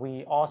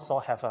 we also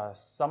have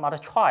some other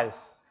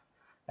choice,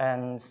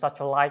 and such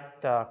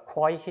like the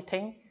coil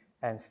heating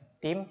and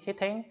steam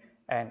heating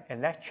and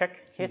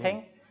electric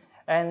heating.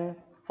 And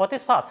for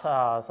this part,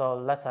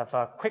 so let's have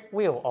a quick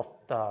view of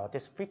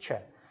this picture.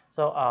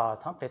 So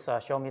Tom, please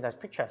show me the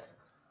pictures.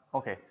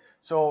 Okay,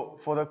 so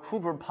for the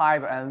Cooper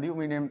pipe and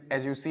aluminum,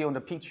 as you see on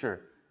the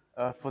picture,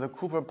 for the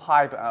Cooper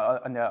pipe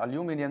and the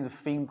aluminum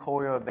thin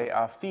coil, they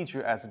are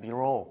featured as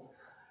below.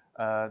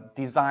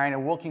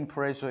 Design working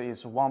pressure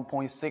is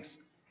 1.6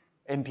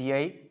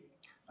 MPa,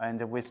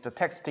 and with the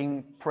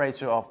testing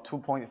pressure of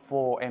 2.4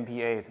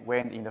 MPa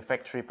when in the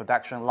factory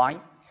production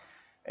line.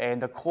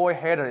 And the coil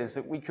header is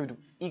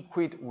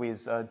equipped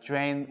with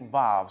drain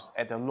valves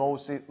at the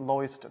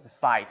lowest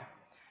side,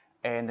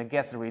 and the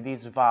gas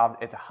release valve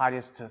at the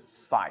highest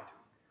side.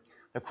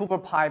 The Cooper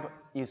pipe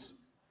this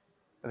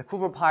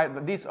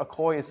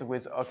coil is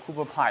with a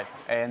Cooper pipe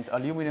and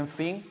aluminum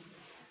thin,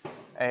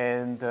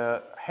 and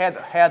the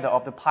head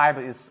of the pipe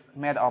is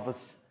made of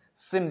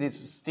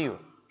seamless steel.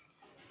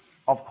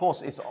 Of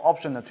course, it's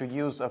optional to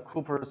use a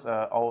Cooper's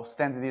or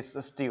stainless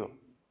steel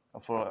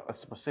for a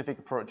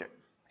specific project.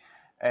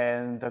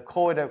 And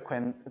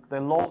the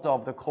load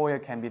of the coil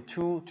can be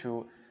 2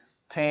 to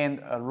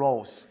 10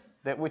 rolls,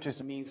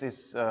 which means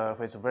it's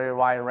with a very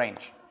wide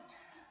range.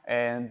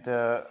 And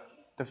the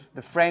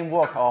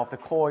framework of the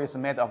coil is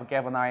made of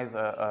galvanized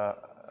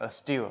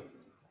steel.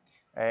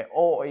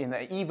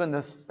 Even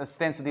the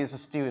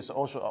stainless steel is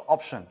also an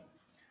option.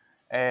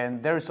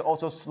 And there is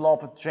also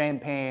slope drain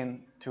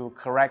pan to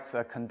correct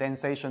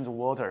condensation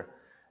water.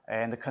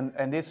 And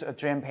this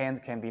drain pan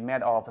can be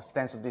made of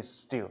stainless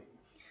steel.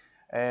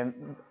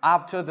 And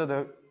after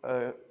the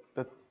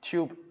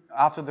tube,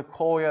 after the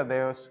coil,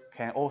 there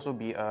can also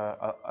be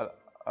a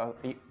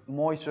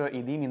moisture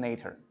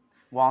eliminator.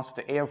 Once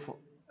the air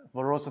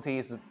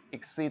velocity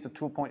exceeds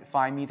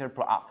 2.5 meters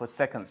per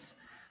second,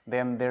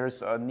 then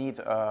there's a need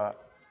a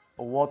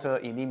water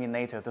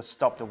eliminator to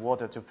stop the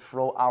water to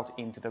flow out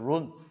into the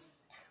room.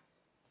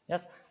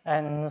 Yes,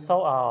 and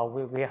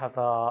so we have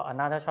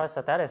another choice,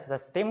 that is the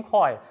steam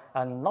coil.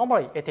 And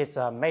normally it is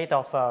made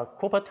of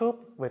Cooper tube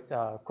with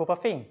Cooper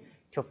fin.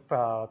 to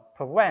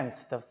prevent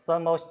the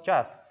thermal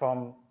stress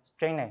from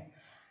straining.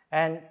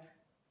 And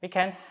we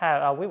can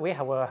have we will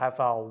have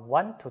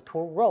 1 to 2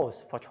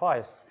 rows for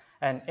choice.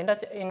 And in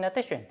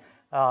addition,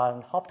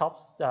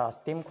 Holtop's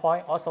steam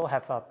coil also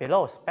have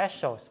below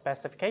special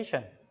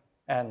specification.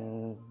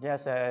 And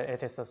yes,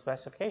 it is a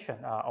specification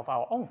of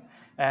our own.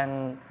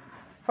 And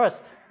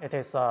first, it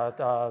is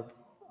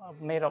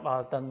made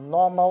of the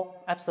normal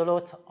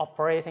absolute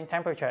operating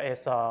temperature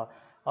is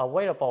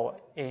available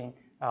in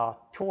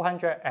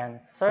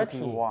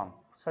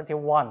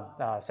 231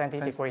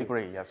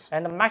 centigrade. Yes.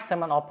 And the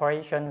maximum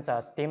operations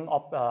steam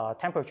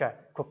temperature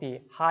could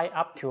be high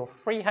up to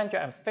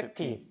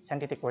 350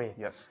 centigrade.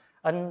 Yes.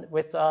 And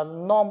with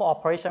normal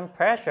operation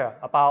pressure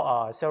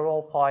about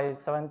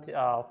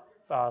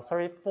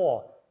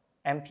 0.34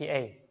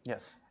 MPa.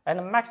 Yes. And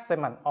the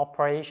maximum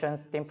operation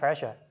steam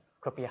pressure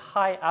could be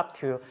high up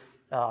to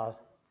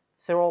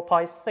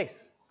 0.6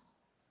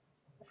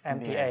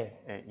 MPa.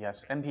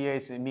 Yes,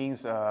 MPa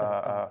means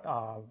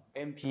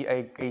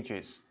MPa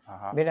gauges.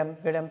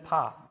 Million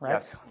par, right?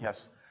 Yes,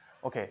 yes.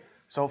 Okay,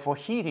 so for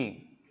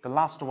heating, the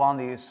last one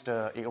is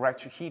the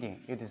electric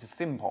heating. It is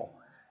simple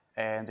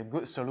and a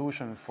good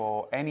solution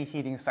for any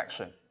heating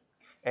section.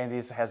 And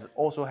it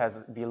also has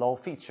below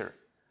feature,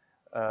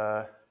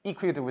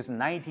 equipped with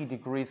 90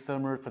 degrees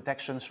thermal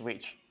protection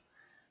switch.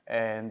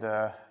 And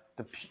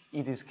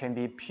can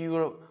be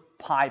pure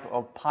pipe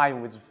or pipe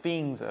with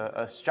thin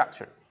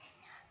structure.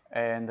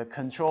 And the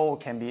control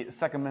can be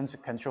segment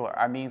control.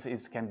 I mean,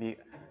 it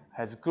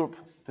has group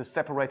to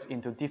separate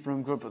into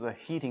different group of the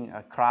heating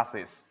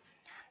classes.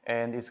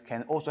 And it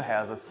can also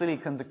has a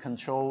silicon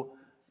control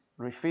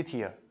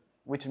reflector,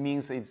 which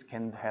means it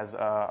can has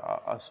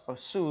a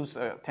smooth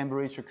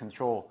temperature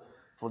control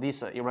for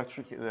this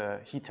electric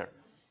heater.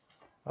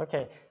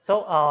 Okay,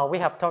 so we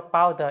have talked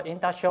about the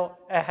industrial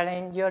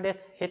AHU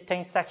unit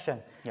heating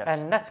section. Yes.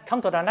 And let's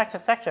come to the next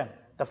section,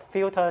 the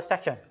filter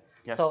section.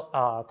 Yes. So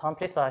Tom,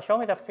 please show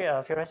me the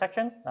filter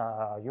section.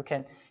 You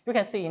can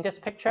see in this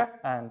picture,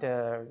 and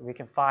we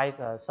can find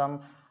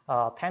some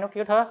panel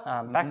filter,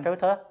 back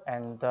filter,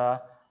 and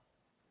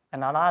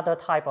another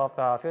type of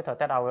filter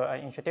that I will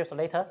introduce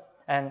later.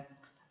 And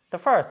the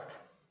first,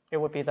 it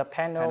would be the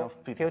panel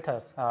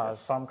filters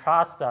yes. from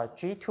class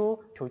G2 to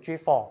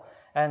G4.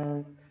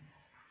 And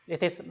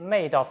it is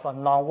made of a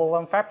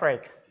non-woven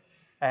fabric,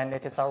 and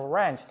it is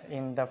arranged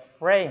in the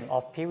frame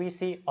of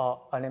PVC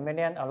or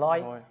aluminum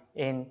alloy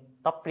in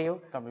W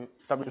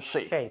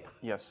shape.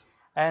 Yes.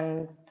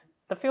 And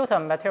the filter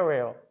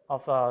material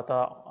of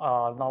the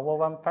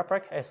non-woven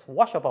fabric is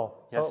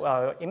washable. Yes.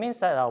 So it means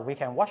that we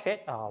can wash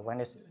it when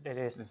it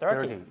is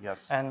dirty.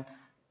 Yes. And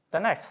the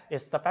next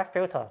is the back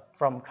filter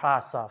from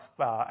class of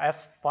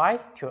F5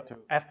 to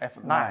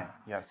F9.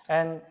 Yes.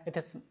 And it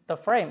is the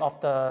frame of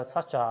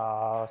such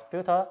a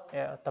filter,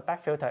 the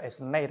back filter is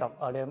made of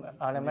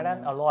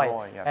aluminum alloy.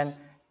 Yes. And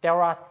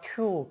there are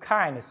two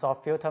kinds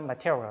of filter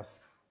materials,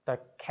 the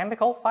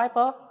chemical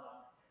fiber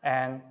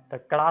and the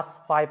glass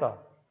fiber.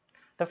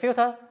 The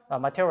filter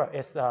material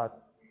is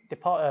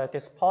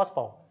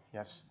disposable.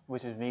 Yes,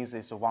 which means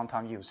it's a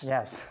one-time use.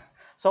 Yes.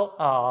 So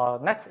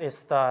next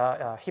is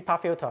the HEPA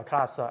filter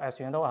class. As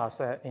you know,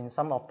 in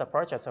some of the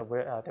projects,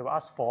 they will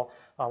ask for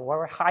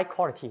very high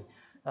quality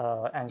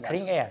and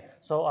clean air.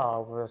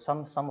 So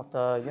some of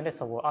the units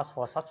will ask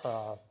for such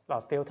a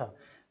filter.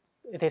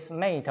 It is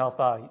made of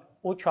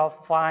ultra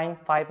fine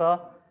fiber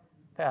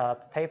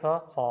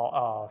paper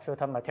for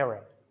filter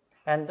material,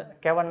 and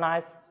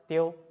galvanized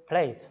steel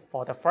plates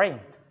for the frame.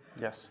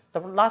 Yes. The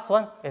last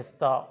one is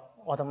the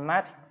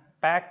automatic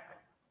back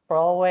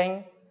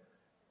blowing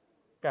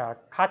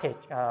cartridge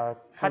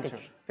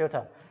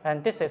filter,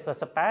 and this is a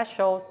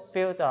special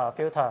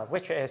filter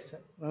which is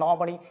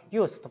normally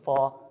used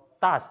for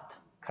dust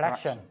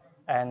collection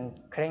and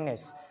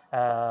cleanness.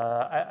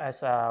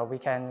 As we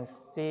can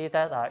see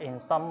that in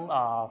some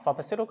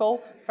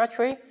pharmaceutical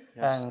factory,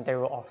 yes. And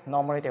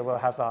normally they will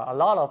have a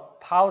lot of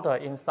powder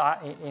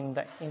inside in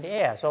the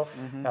air, so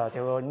they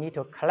will need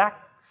to collect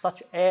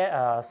such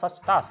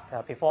dust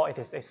before it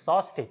is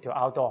exhausted to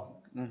outdoor.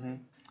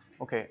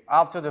 Okay,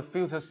 after the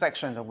filter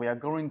section that we are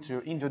going to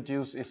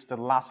introduce is the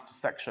last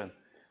section.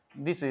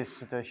 This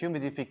is the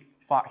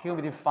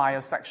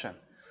humidifier section.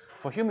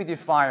 For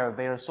humidifier,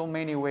 there are so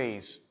many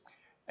ways,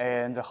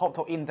 and the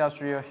Holtop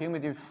Industrial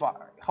AHU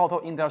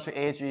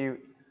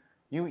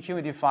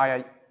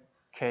humidifier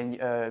can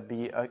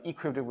be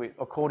equipped with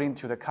according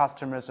to the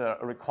customer's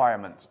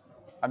requirements.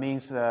 I mean,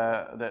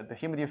 the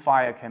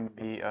humidifier can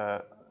be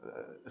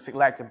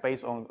selected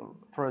based on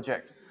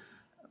project.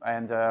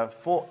 And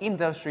for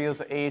industrial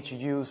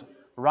AHUs,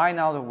 right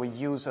now we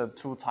use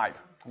two types.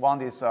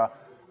 One is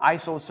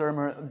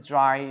isothermal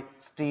dry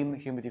steam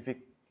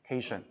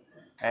humidification,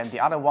 and the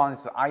other one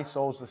is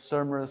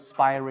isothermal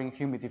spiring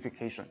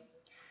humidification.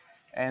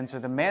 And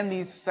the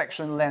main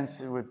section length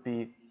would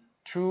be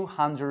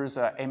 200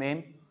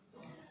 mm.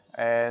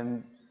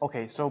 And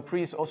okay, so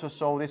please also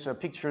show these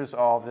pictures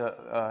of the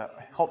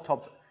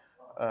Holtop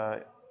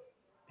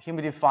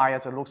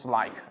humidifier that looks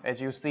like, as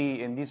you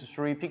see in these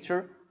three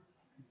pictures.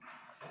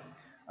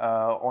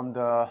 On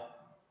the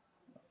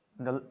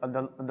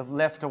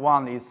left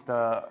one is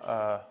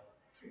the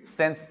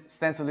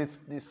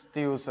stainless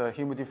steel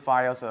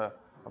humidifier's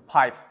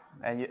pipe,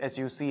 and as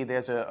you see,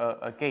 there's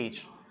a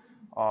gauge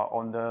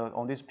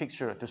on this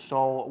picture to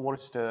show what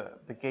is the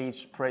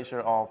gauge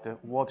pressure of the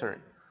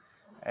water.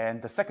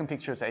 And the second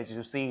picture, as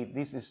you see,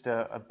 this is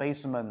the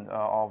basement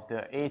of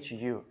the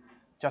AHU.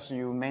 Just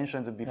you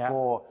mentioned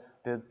before,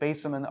 the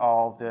basement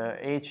of the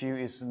AHU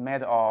is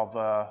made of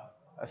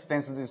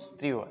stainless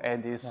steel,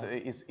 and is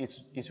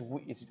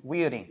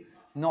welding,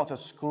 not a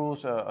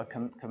screws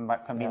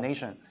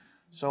combination.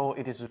 So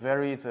it is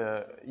very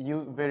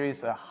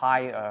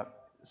high.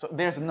 So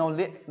there's no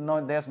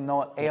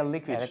air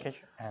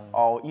leakage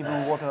or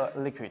even water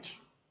leakage.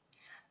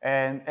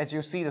 And as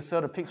you see the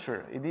third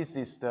picture, this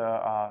is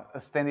the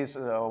stainless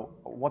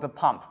water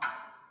pump,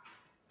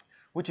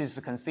 which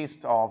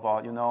consists of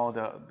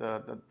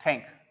the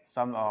tank,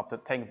 some of the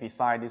tank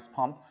beside this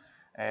pump,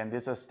 and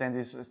this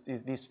stainless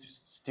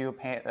steel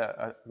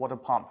water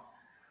pump.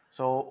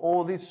 So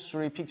all these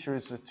three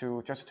pictures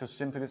to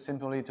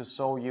simply to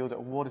show you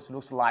what it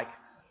looks like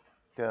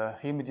the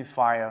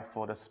humidifier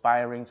for the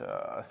spiring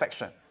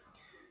section.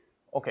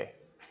 Okay,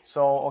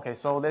 so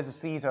let's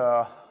see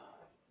the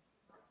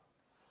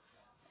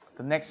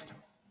next.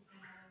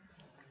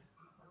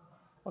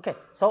 Okay,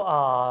 so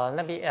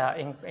let me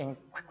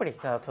quickly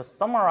to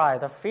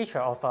summarize the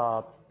feature of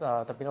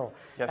the below.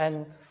 Yes.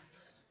 And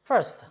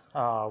first,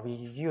 we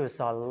use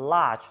a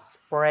large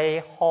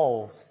spray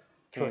hose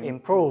to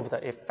improve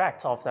the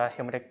effect of the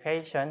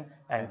humidification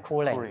and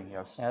cooling.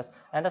 Yes.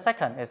 And the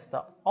second is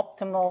the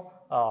optimal,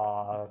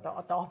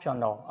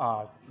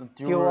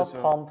 dual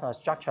pump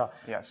structure.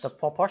 Yes. The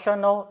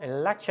proportional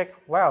electric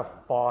valve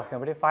for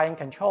humidifying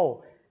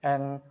control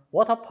and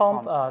water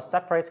pump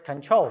separate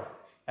control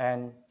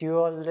and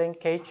dual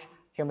linkage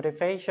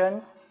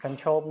humidification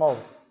control mode.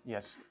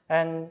 Yes.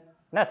 And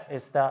next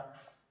is the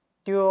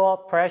dual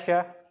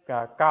pressure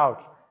gauge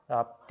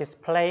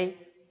display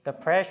the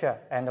pressure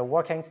and the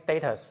working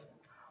status.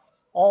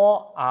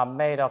 All are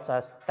made of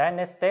the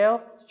stainless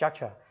steel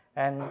structure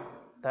and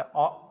the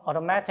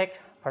automatic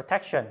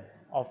protection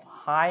of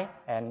high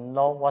and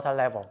low water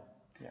level.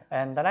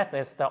 And the next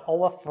is the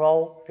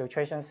overflow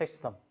filtration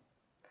system.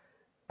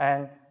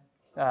 And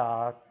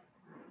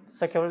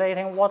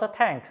circulating water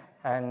tank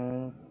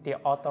and the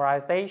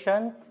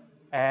authorization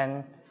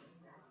and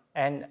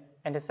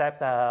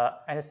antisepsis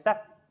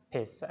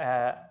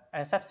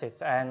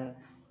and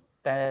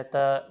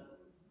the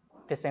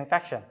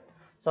disinfection.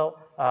 So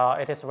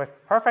it is with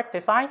perfect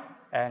design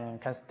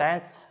and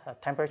constant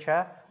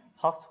temperature,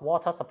 hot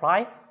water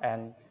supply,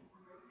 and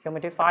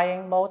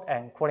humidifying mode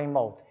and cooling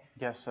mode.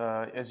 Yes,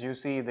 as you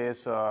see,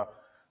 there's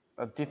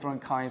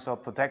different kinds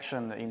of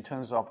protection in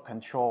terms of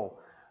control,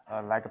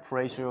 like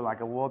pressure,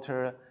 like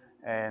water,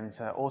 and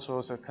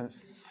also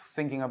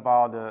thinking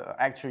about the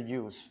actual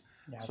use.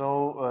 Yes.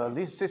 So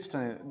this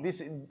system,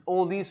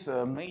 all these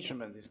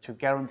measurements to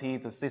guarantee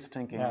the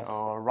system can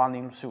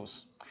running smooth.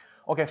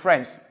 Okay,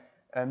 friends,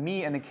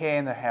 me and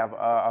Ken have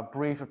a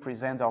brief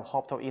present of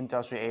Holtop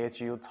Industrial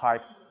AHU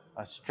type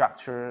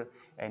structure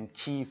and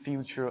key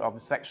feature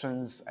of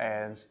sections.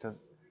 And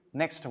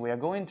next, we are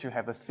going to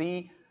have a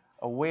see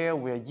where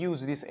we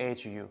use this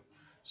AHU.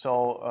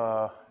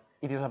 So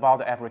it is about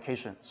the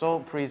application. So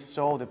please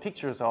show the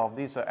pictures of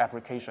this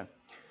application.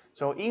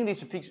 So in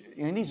these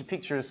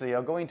pictures, you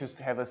are going to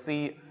have a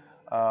see.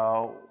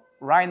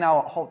 Right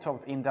now,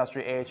 Holtop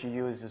Industrial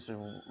AHU is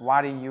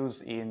widely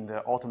used in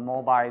the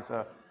automobiles,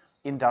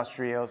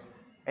 industrials,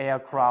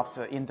 aircraft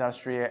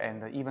industry,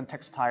 and even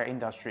textile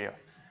industry,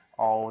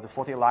 or the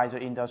fertilizer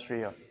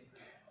industry.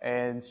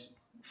 And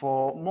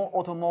for more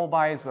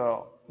automobiles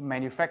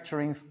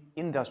manufacturing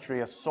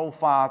industry, so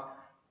far,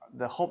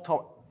 the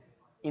Holtop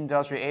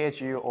Industrial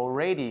AHU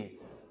already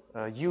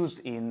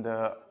used in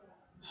the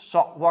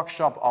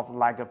workshop of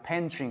like a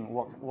painting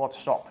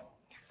workshop,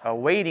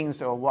 welding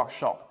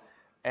workshop,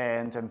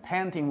 and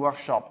painting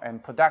workshop,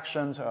 and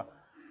production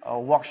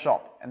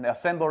workshop, and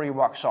assembly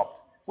workshop,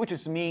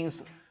 which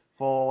means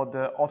for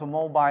the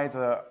automobiles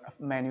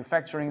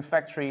manufacturing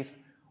factories,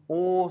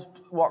 all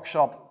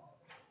workshop,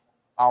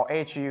 our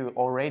AHU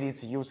already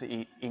is used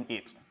in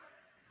it,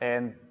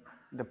 and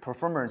the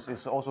performance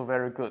is also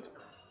very good.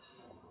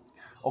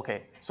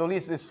 Okay, so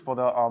this is for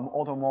the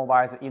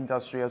automobile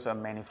industrial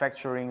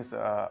manufacturing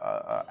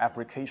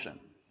application.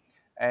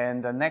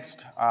 And the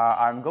next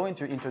I'm going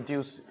to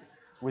introduce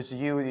with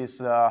you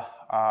is a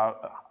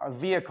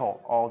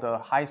vehicle or the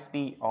high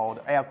speed or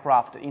the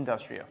aircraft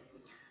industry.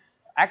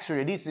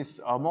 Actually, this is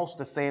almost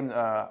the same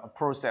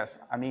process.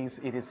 I mean,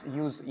 it is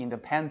used in the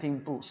painting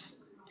booth.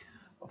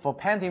 For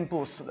painting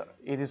booths,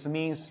 it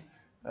means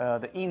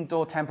the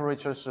indoor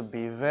temperature should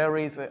be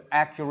very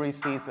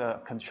accuracy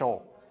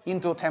control.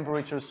 Indoor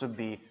temperature should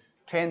be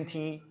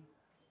 20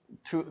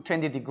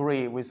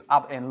 degrees with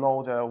up and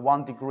low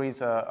 1 degree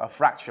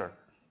fracture.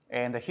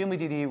 And the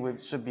humidity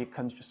should be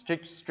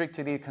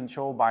strictly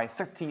controlled by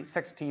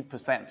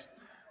 60%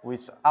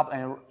 with up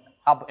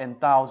and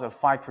down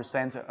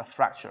 5%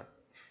 fracture.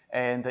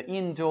 And the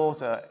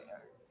indoors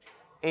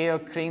air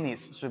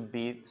cleanness should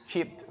be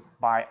kept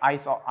by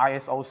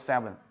ISO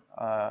 7.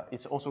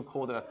 It's also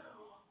called a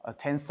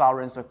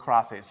 10,000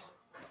 classes.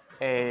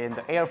 And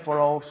the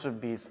airflow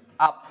should be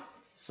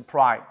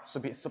supply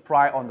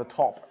on the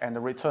top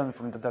and return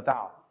from the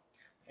down.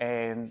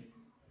 And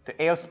the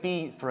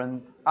airspeed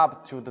from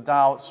up to the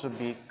down should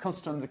be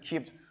constantly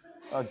kept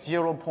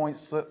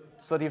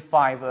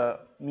 0.35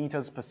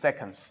 meters per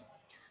second.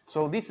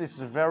 So this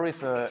is very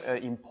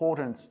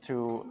important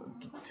to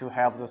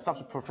have the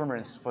such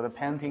performance for the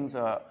paintings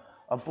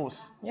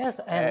booth. Yes,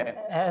 and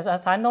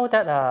as I know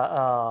that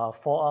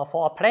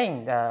for a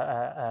plane,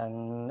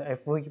 and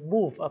if we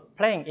move a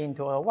plane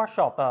into a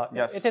workshop,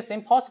 yes. it is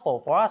impossible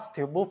for us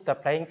to move the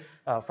plane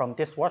from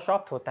this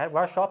workshop to that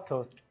workshop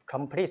to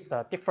complete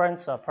the different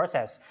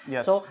process.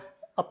 Yes. So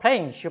a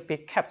plane should be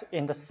kept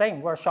in the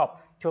same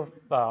workshop to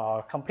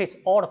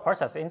complete all the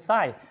process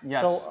inside.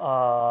 Yes.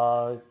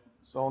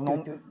 So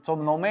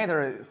no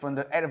matter from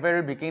at the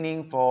very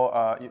beginning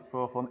for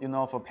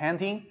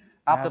painting,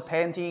 after yes.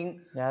 painting,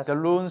 yes. the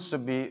room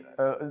should be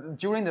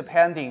during the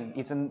painting.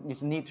 It's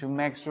need to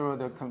make sure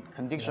the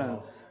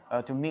conditions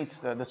yes. To meet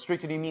the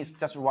strictly meets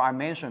just what I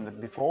mentioned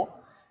before.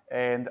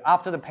 And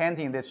after the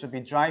painting, there should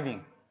be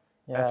driving.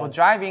 Yes. For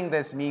driving,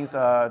 this means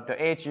the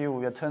AHU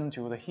will turn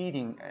to the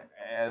heating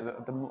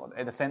at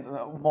the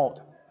center mode.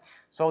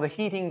 So the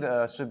heating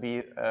should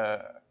be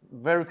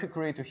very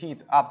quickly to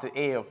heat up the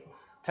air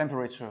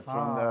temperature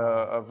from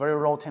the very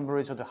low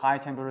temperature to high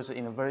temperature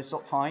in a very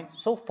short time.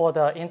 So for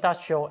the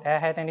industrial air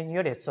handling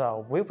units,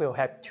 we will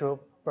have to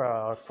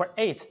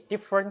create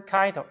different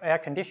kind of air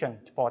condition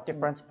for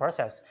different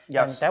process.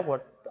 Yes. And that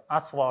would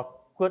ask for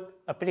good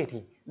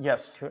ability.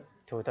 Yes.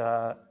 To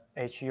the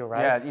AHU,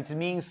 right? Yeah, it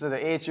means that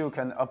the AHU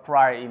can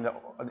apply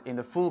in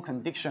the full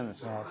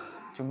conditions yes.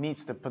 to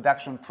meet the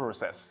production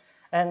process.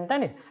 And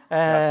Danny,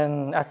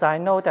 and yes. as I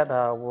know that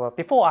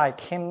before I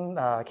came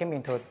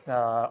into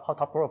the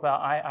Holtop group,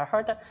 I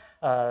heard that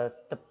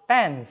the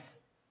Benz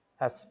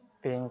has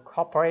been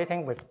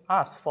cooperating with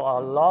us for a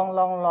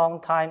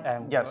long time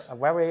and yes.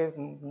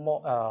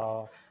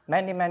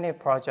 many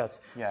projects.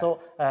 Yeah. So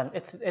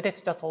it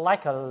is just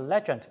like a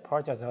legend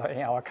project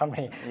in our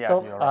company. Yes,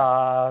 so you're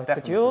right.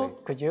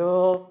 could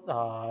you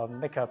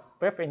make a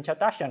brief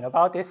introduction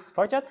about this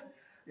project?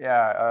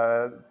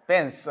 Yeah,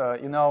 Benz,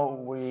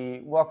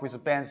 we work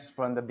with Benz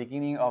from the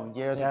beginning of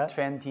year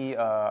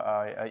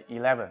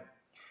 2011.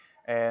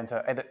 And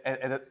at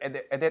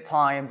that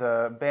time,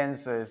 the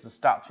Benz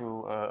start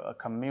to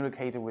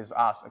communicate with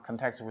us,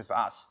 contact with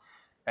us.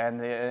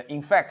 And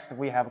in fact,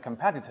 we have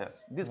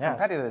competitors. These yes.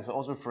 competitors are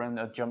also from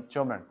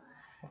German.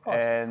 Of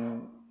course.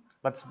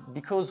 But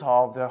because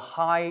of the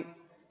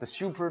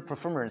super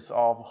performance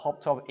of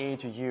Holtop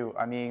AHU,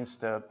 I mean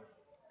the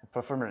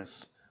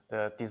performance,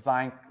 the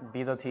design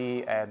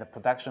ability and the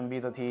production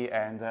ability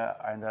and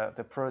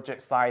the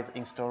project size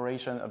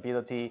installation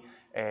ability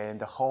and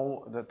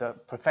the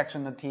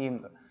professional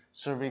team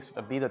service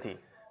ability.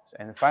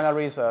 And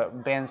finally,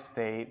 Benz,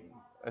 they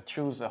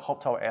choose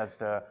Holtop as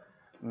the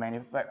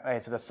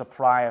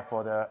supplier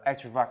for the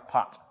HVAC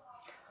part.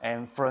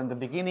 And from the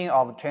beginning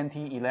of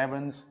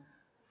 2011,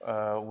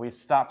 we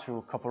start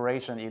to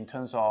cooperation in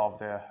terms of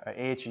the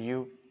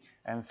AHU.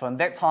 And from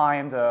that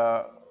time,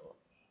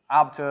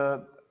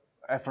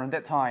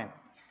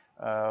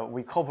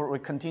 we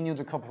continue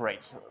to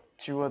cooperate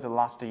toward the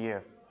last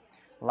year.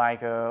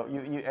 Like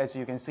as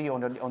you can see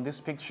on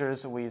these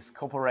pictures, we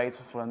cooperate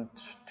from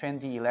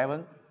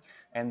 2011,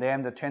 and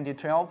then the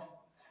 2012,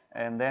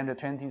 and then the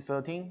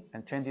 2013,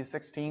 and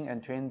 2016,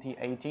 and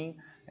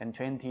 2018, and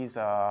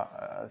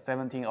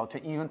 2017, or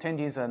even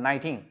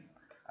 2019,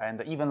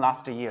 and even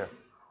last year.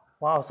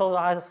 Wow, so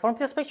from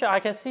this picture, I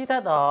can see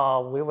that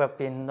we have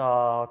been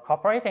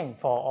cooperating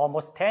for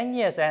almost 10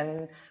 years,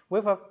 and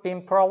we have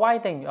been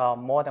providing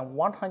more than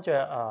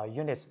 100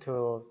 units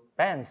to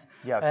Benz.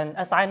 Yes. And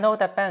as I know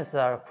that Benz,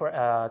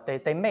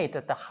 they made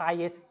the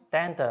highest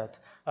standard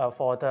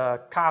for the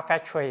car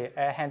factory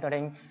air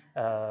handling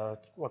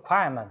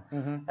requirement.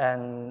 Mm-hmm.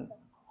 And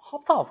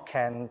Holtop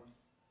can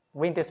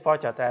win this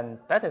project, and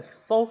that is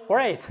so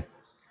great.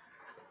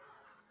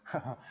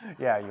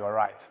 Yeah, you are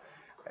right.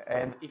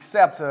 And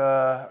except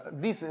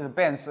this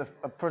Benz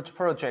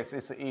project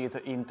is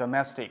in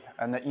domestic,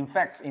 and in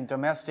fact in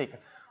domestic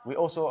we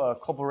also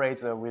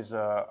cooperate with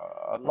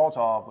a lot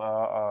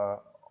of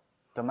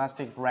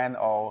domestic brand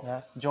or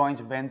yes. joint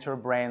venture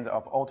brand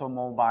of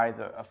automobile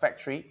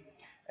factory.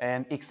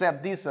 And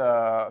except this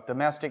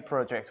domestic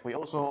project, we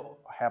also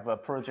have a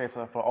project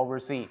for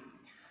overseas.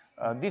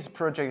 This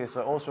project is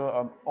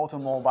also an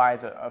automobile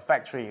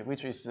factory,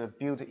 which is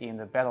built in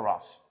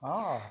Belarus.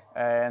 Oh.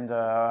 And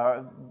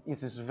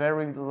it is a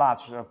very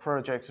large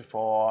project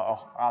for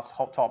us,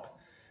 Holtop.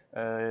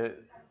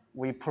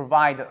 We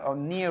provide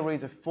nearly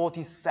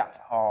 40 sets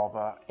of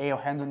air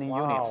handling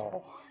wow. units,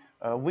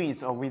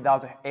 with or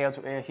without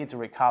air-to-air heat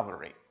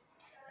recovery.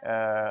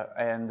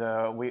 And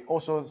we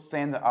also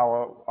send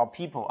our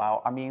people,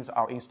 our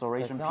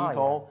installation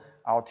people, yes.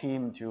 our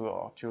team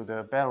to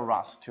the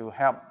Belarus to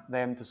help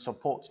them to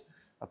support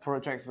a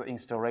project's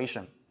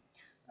installation.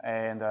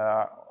 And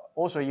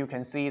also you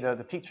can see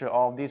the picture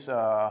of this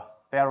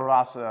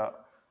Belarus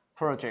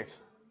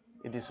project.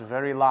 It is a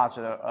very large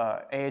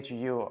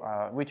AHU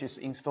which is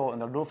installed on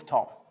the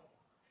rooftop.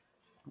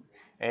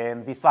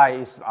 And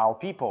besides our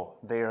people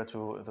there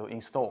to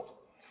install.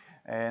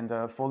 And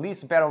for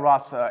this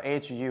Belarus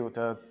AHU,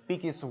 the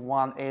biggest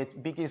one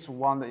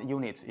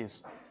unit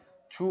is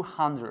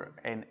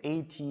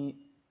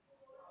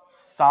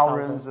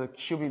 280,000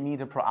 cubic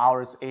meter per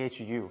hour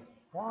AHU.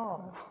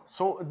 Wow.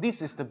 So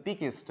this is the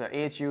biggest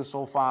AHU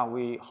so far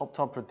we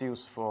Holtop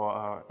produced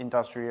for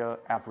industrial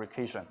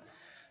application.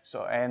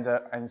 So and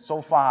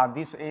so far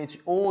this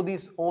all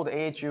the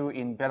AHU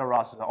in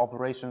Belarus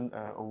operation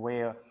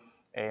were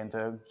and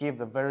give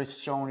the very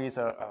strong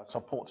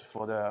support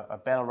for the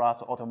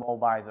Belarus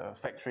automobile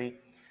factory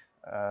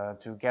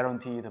to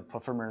guarantee the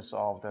performance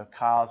of the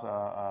car's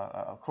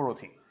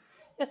quality.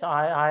 Yes,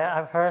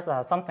 I've heard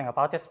something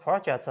about this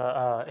project.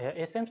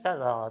 It seems that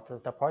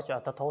the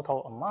project, the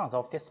total amount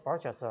of this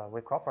project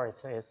we cooperate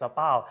is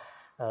about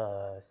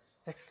 $6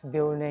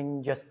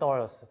 billion US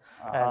dollars,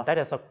 and that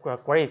is a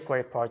great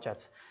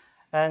project.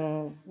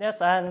 And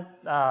yes, and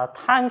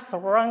time's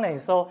running,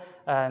 so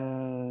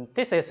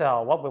this is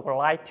what we would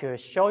like to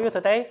show you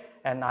today,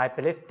 and I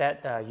believe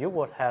that you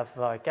would have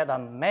get a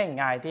main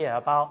idea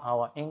about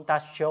our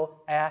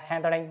industrial air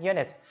handling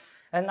unit.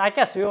 And I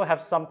guess you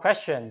have some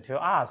questions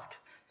to ask.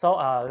 So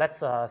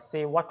let's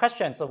see what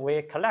questions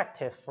we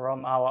collected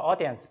from our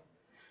audience.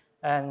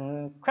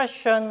 And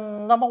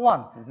question number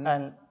one,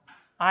 and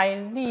I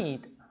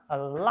need a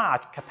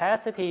large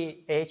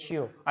capacity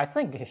AHU. I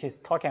think he's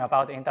talking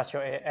about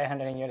industrial air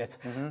handling units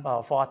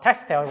for a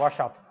textile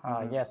workshop.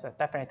 Yes,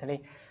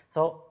 definitely.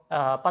 So,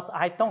 but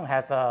I don't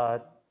have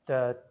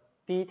the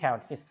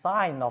detailed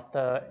design of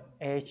the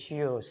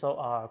AHU.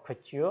 So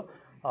could you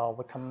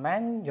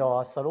recommend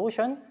your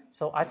solution?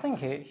 So I think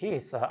he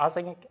is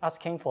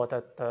asking for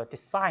the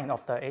design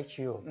of the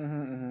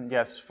AHU.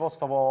 Yes,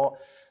 first of all,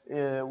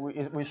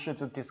 we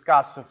should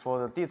discuss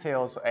for the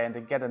details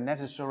and get the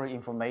necessary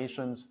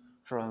information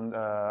from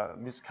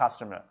this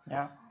customer.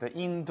 Yeah. The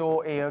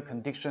indoor air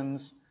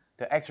conditions,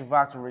 the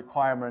HVAC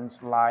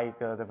requirements like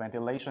the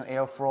ventilation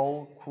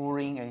airflow,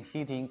 cooling and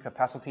heating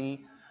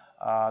capacity,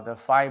 the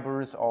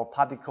fibers or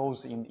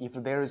particles if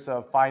there is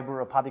a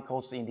fiber or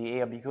particles in the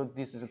air, because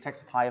this is a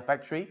textile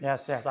factory.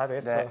 Yes, I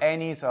believe so.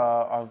 Any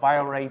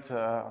violate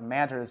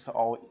matters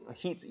or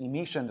heat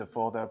emission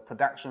for the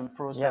production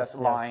process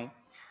line.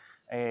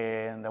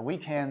 And we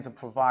can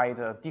provide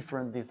a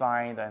different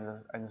design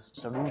and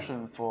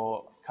solution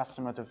for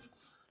customer to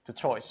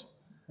choice.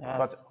 Yes.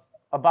 But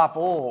above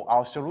all,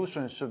 our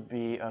solution should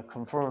be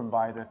confirmed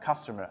by the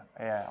customer,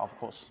 of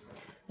course.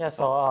 Yeah,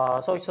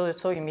 so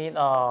you mean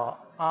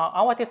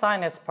our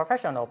design is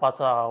professional, but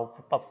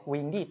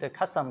we need the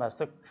customers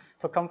to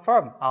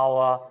confirm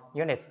our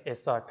unit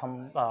is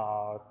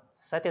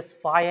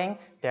satisfying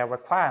their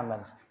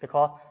requirements,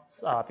 because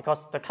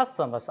the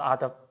customers are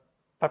the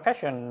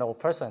professional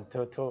person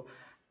to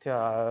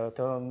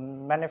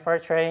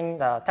manufacturing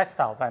the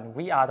textile, and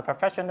we are the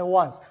professional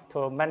ones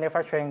to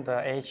manufacturing the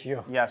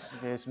AHU. Yes,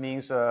 this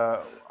means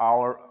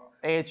our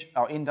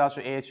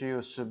industrial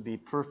AHU should be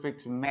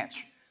perfect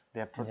match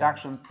their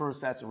production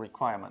process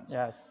requirements.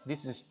 Yes.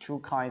 This is two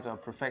kinds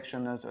of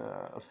professional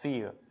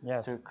field.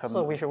 Yes.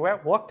 So we should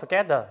work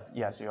together.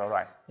 Yes, you are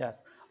right.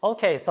 Yes.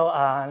 Okay. So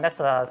let's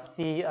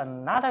see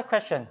another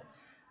question.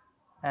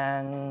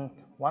 And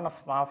one of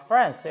our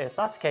friends is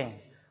asking,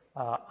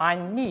 I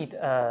need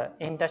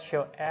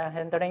industrial air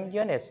handling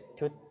units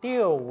to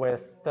deal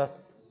with the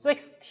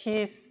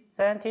 60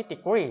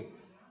 centigrade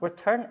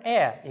return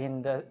air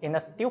in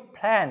a steel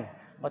plant.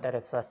 What that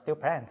is a steel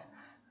plant.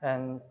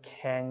 And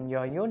can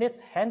your units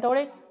handle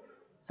it?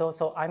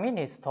 So I mean,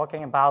 he's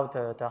talking about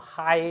the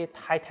high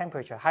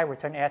temperature, high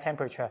return air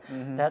temperature.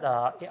 That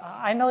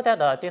I know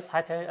that this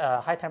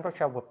high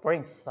temperature will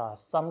bring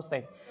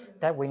something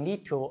that we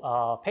need to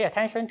pay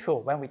attention to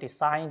when we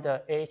design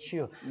the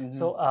AHU.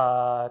 So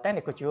Danny,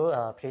 could you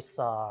please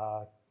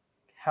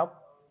help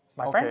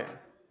my friend?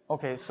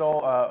 Okay,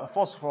 so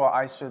first of all,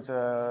 I should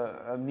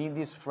need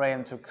this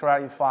friend to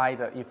clarify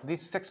that if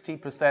this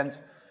 60%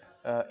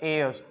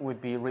 air would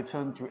be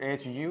returned to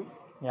AHU,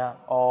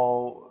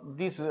 or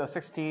this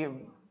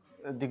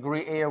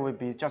 60-degree air would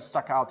be just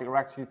sucked out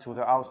directly to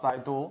the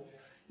outside door.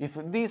 If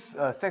this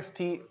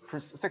 60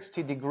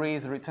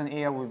 degrees return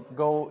air would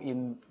go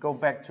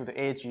back to the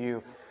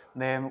AHU,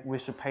 then we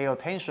should pay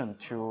attention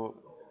to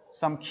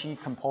some key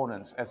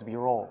components as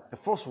below. The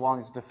first one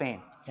is the fan.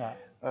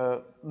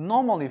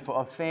 Normally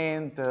for a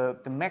fan, the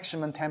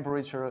maximum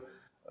temperature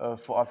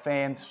for a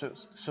fan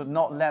should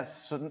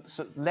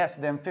less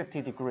than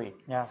 50 degrees.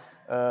 Yes.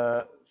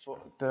 So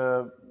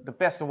the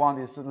best one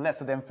is less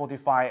than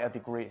 45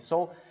 degrees.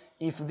 So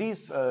if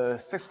this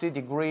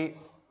 60-degree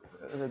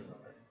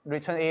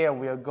return air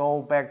will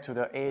go back to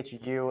the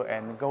AHU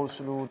and go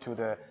through to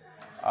the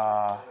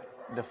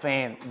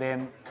fan,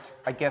 then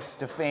I guess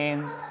the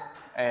fan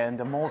and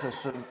the motor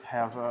should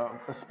have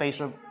a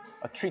special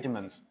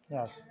treatment.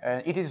 Yes.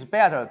 And it is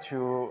better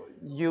to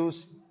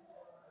use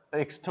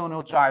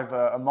external drive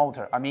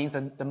motor. I mean,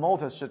 the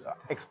motor should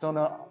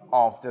external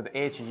of the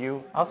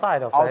AHU,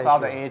 outside of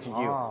outside the the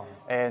AHU, Oh.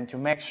 and to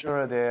make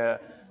sure the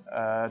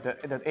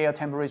air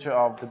temperature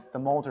of the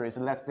motor is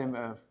less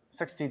than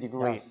 60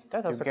 degrees, Yes,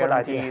 that is to a good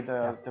guarantee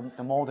idea.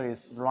 the motor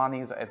is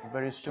running at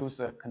very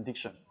smooth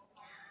condition.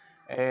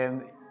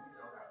 And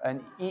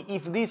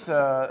if this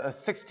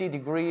 60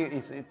 degree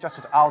is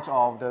just out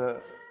of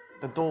the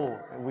door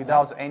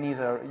without any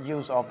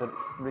use of the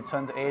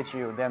returned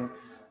AHU, then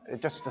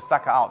just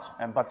suck out.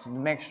 But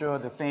make sure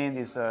the fan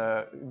is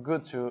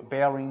good to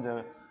bearing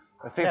the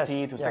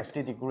 50 to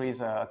 60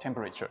 degrees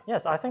temperature.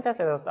 Yes, I think that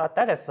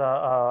is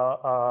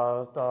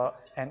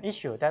an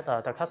issue that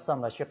the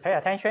customer should pay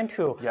attention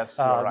to. Yes,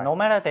 you're right. No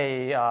matter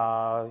they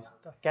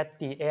get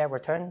the air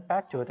returned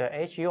back to the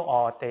AHU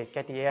or they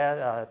get the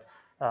air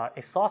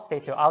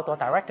exhausted to outdoor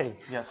directly.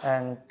 Yes.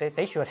 And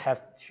they should have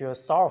to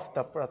solve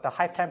the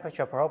high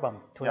temperature problem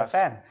to the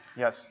fan.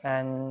 Yes.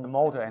 And the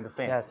motor and the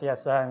fan. Yes,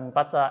 yes.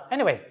 But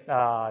anyway,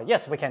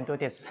 yes, we can do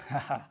this.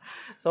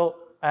 So,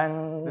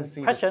 and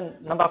question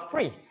number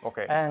 3.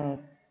 Okay. And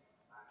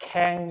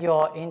can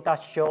your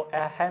industrial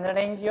air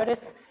handling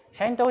units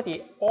handle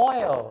the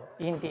oil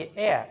in the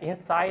air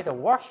inside the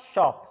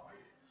workshop?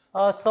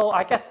 So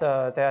I guess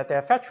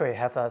the factory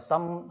have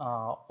some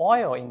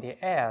oil in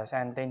the air,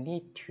 and they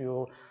need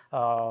to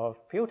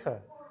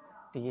filter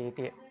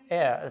the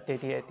air,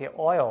 the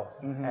oil,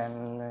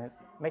 and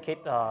make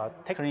it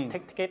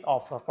take it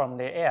off from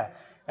the air.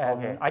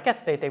 And I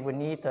guess they will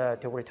need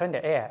to return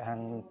the air,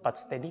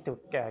 but they need to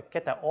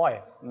get the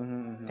oil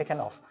taken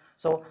off.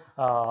 So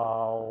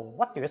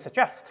what do you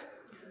suggest?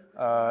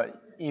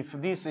 If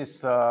this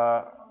is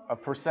a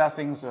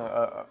processing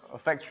a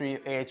factory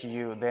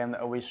AHU, then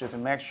we should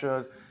make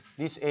sure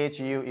this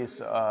AHU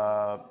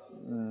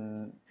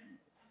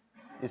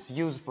is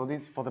used for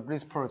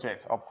this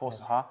project, of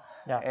course, yes.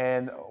 Yeah.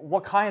 And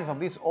what kinds of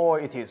this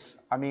oil it is?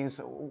 I mean,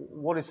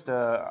 what is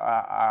the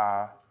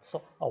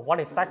what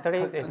exactly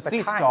is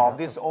the kind of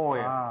this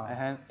oil?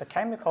 The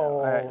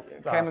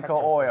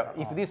chemical oil.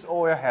 If this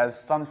oil has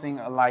something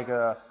like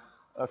a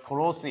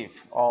corrosive,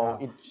 or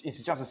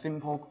it's just a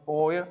simple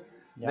oil,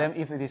 then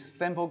if it is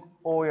simple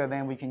oil,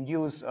 then we can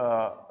use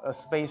a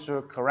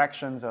spatial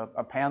corrections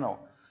a panel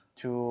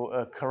to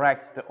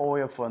correct the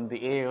oil from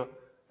the air,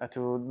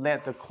 to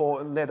let the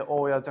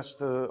oil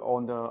just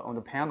on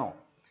the panel,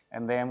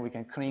 and then we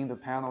can clean the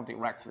panel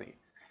directly.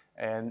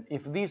 And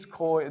if this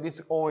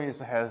oil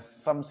has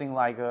something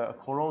like a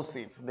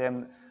corrosive,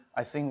 then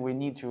I think we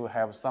need to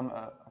have some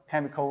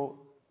chemical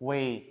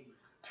way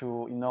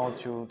to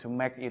to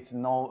make it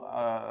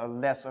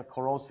less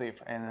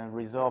corrosive and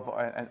resolve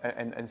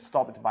and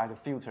stop it by the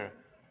filter,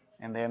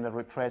 and then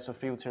replace the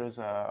filters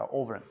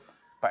over.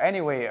 But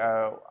anyway,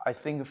 I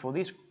think for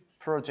this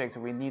project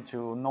we need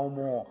to know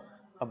more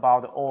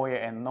about the oil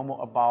and know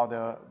more about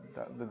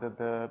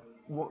the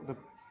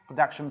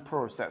production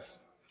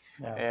process.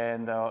 Yes.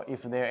 And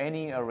if there are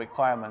any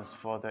requirements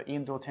for the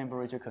indoor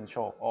temperature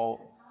control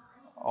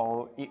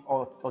or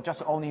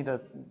just only the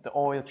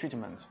oil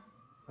treatment,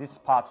 this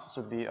part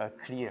should be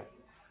clear.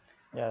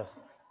 Yes,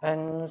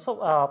 and so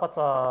but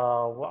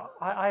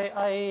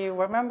I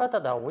remember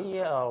that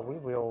we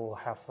will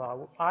have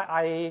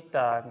I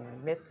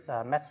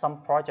met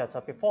some projects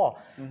before,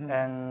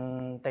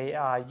 and they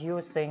are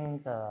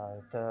using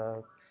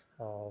the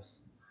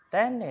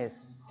stainless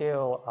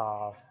steel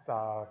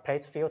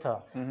plate filter,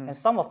 and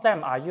some of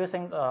them are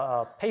using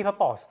a paper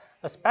box,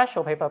 a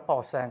special paper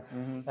box, and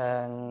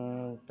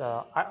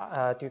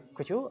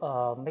could you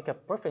make a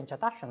brief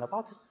introduction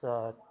about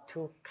these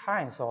two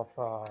kinds of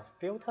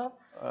filter?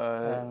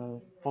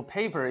 For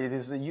paper, it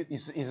is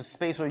a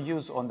special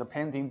use on the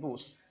painting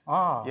booth.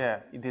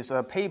 Yeah, it is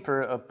a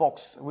paper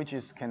box which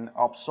can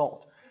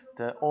absorb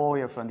the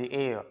oil from the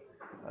air.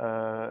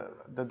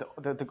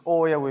 The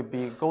oil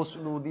will go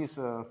through this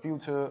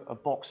filter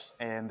box,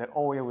 and the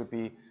oil will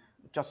be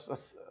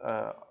just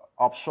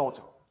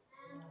absorbed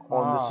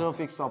on the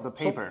surface of the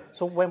paper.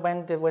 So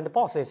when the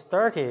box is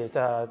dirty,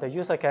 the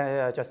user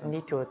can just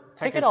need to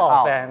take it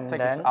off and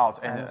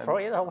throw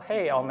it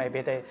away, or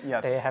maybe they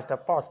have the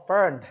box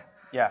burned.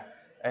 Yeah,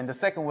 and the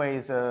second way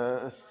is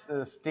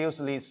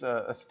stainless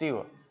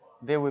steel.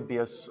 There will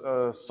be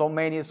so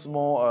many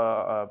small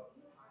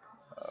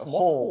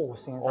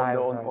holes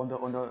on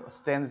the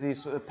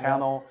stainless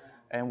panel,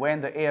 and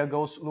when the air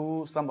goes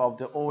through, some of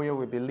the oil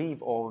will be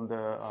leave on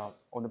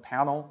the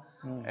panel,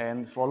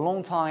 and for a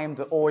long time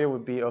the oil will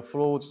be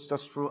flowed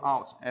just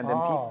throughout, and then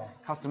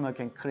customer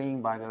can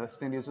clean by the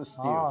stainless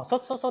steel.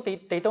 So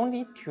they don't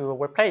need to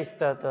replace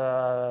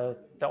the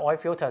oil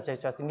filter; they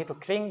just need to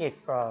clean it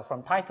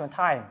from time to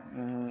time.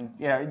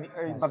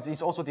 But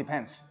it also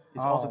depends. It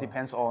also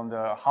depends on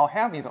how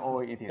heavy the oil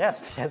it is.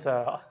 Yes,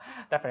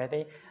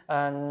 definitely.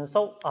 And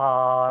so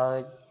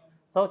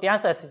the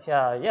answer is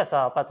yes,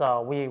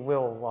 but we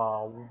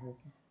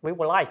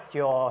would like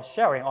your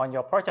sharing on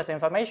your project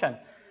information.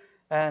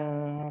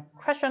 And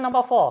question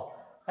number 4,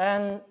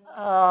 and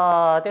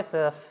this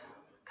is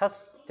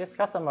because this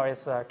customer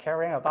is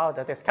caring about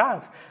the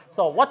discount.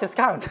 So what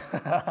discount?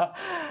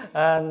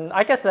 And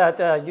I guess that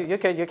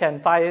you can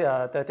find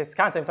the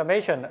discount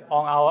information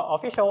on our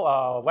official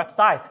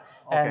website.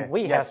 Okay. And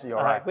we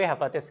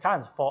have a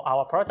discount for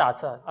our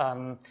products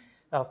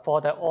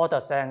for the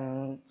orders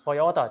and for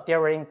your order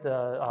during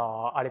the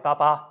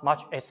Alibaba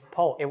March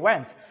Expo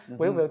event.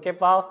 We will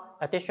give out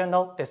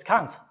additional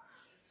discounts.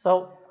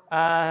 So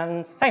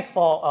thanks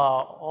for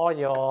all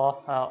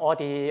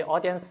the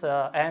audience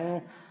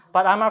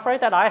but I'm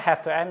afraid that I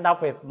have to end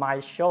up with my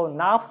show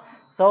now.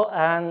 So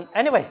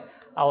anyway,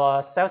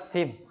 our sales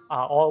team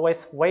are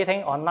always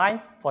waiting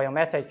online for your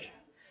message.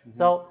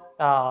 So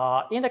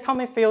in the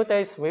coming few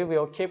days, we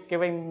will keep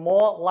giving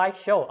more live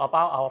show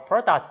about our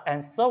products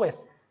and service.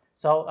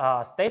 So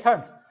stay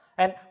tuned.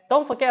 And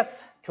don't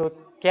forget to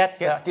get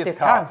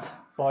discounts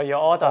for your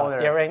order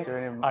during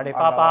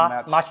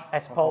Alibaba March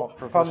Expo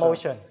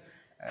promotion.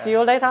 See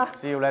you later.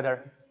 See you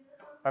later.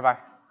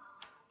 Bye-bye.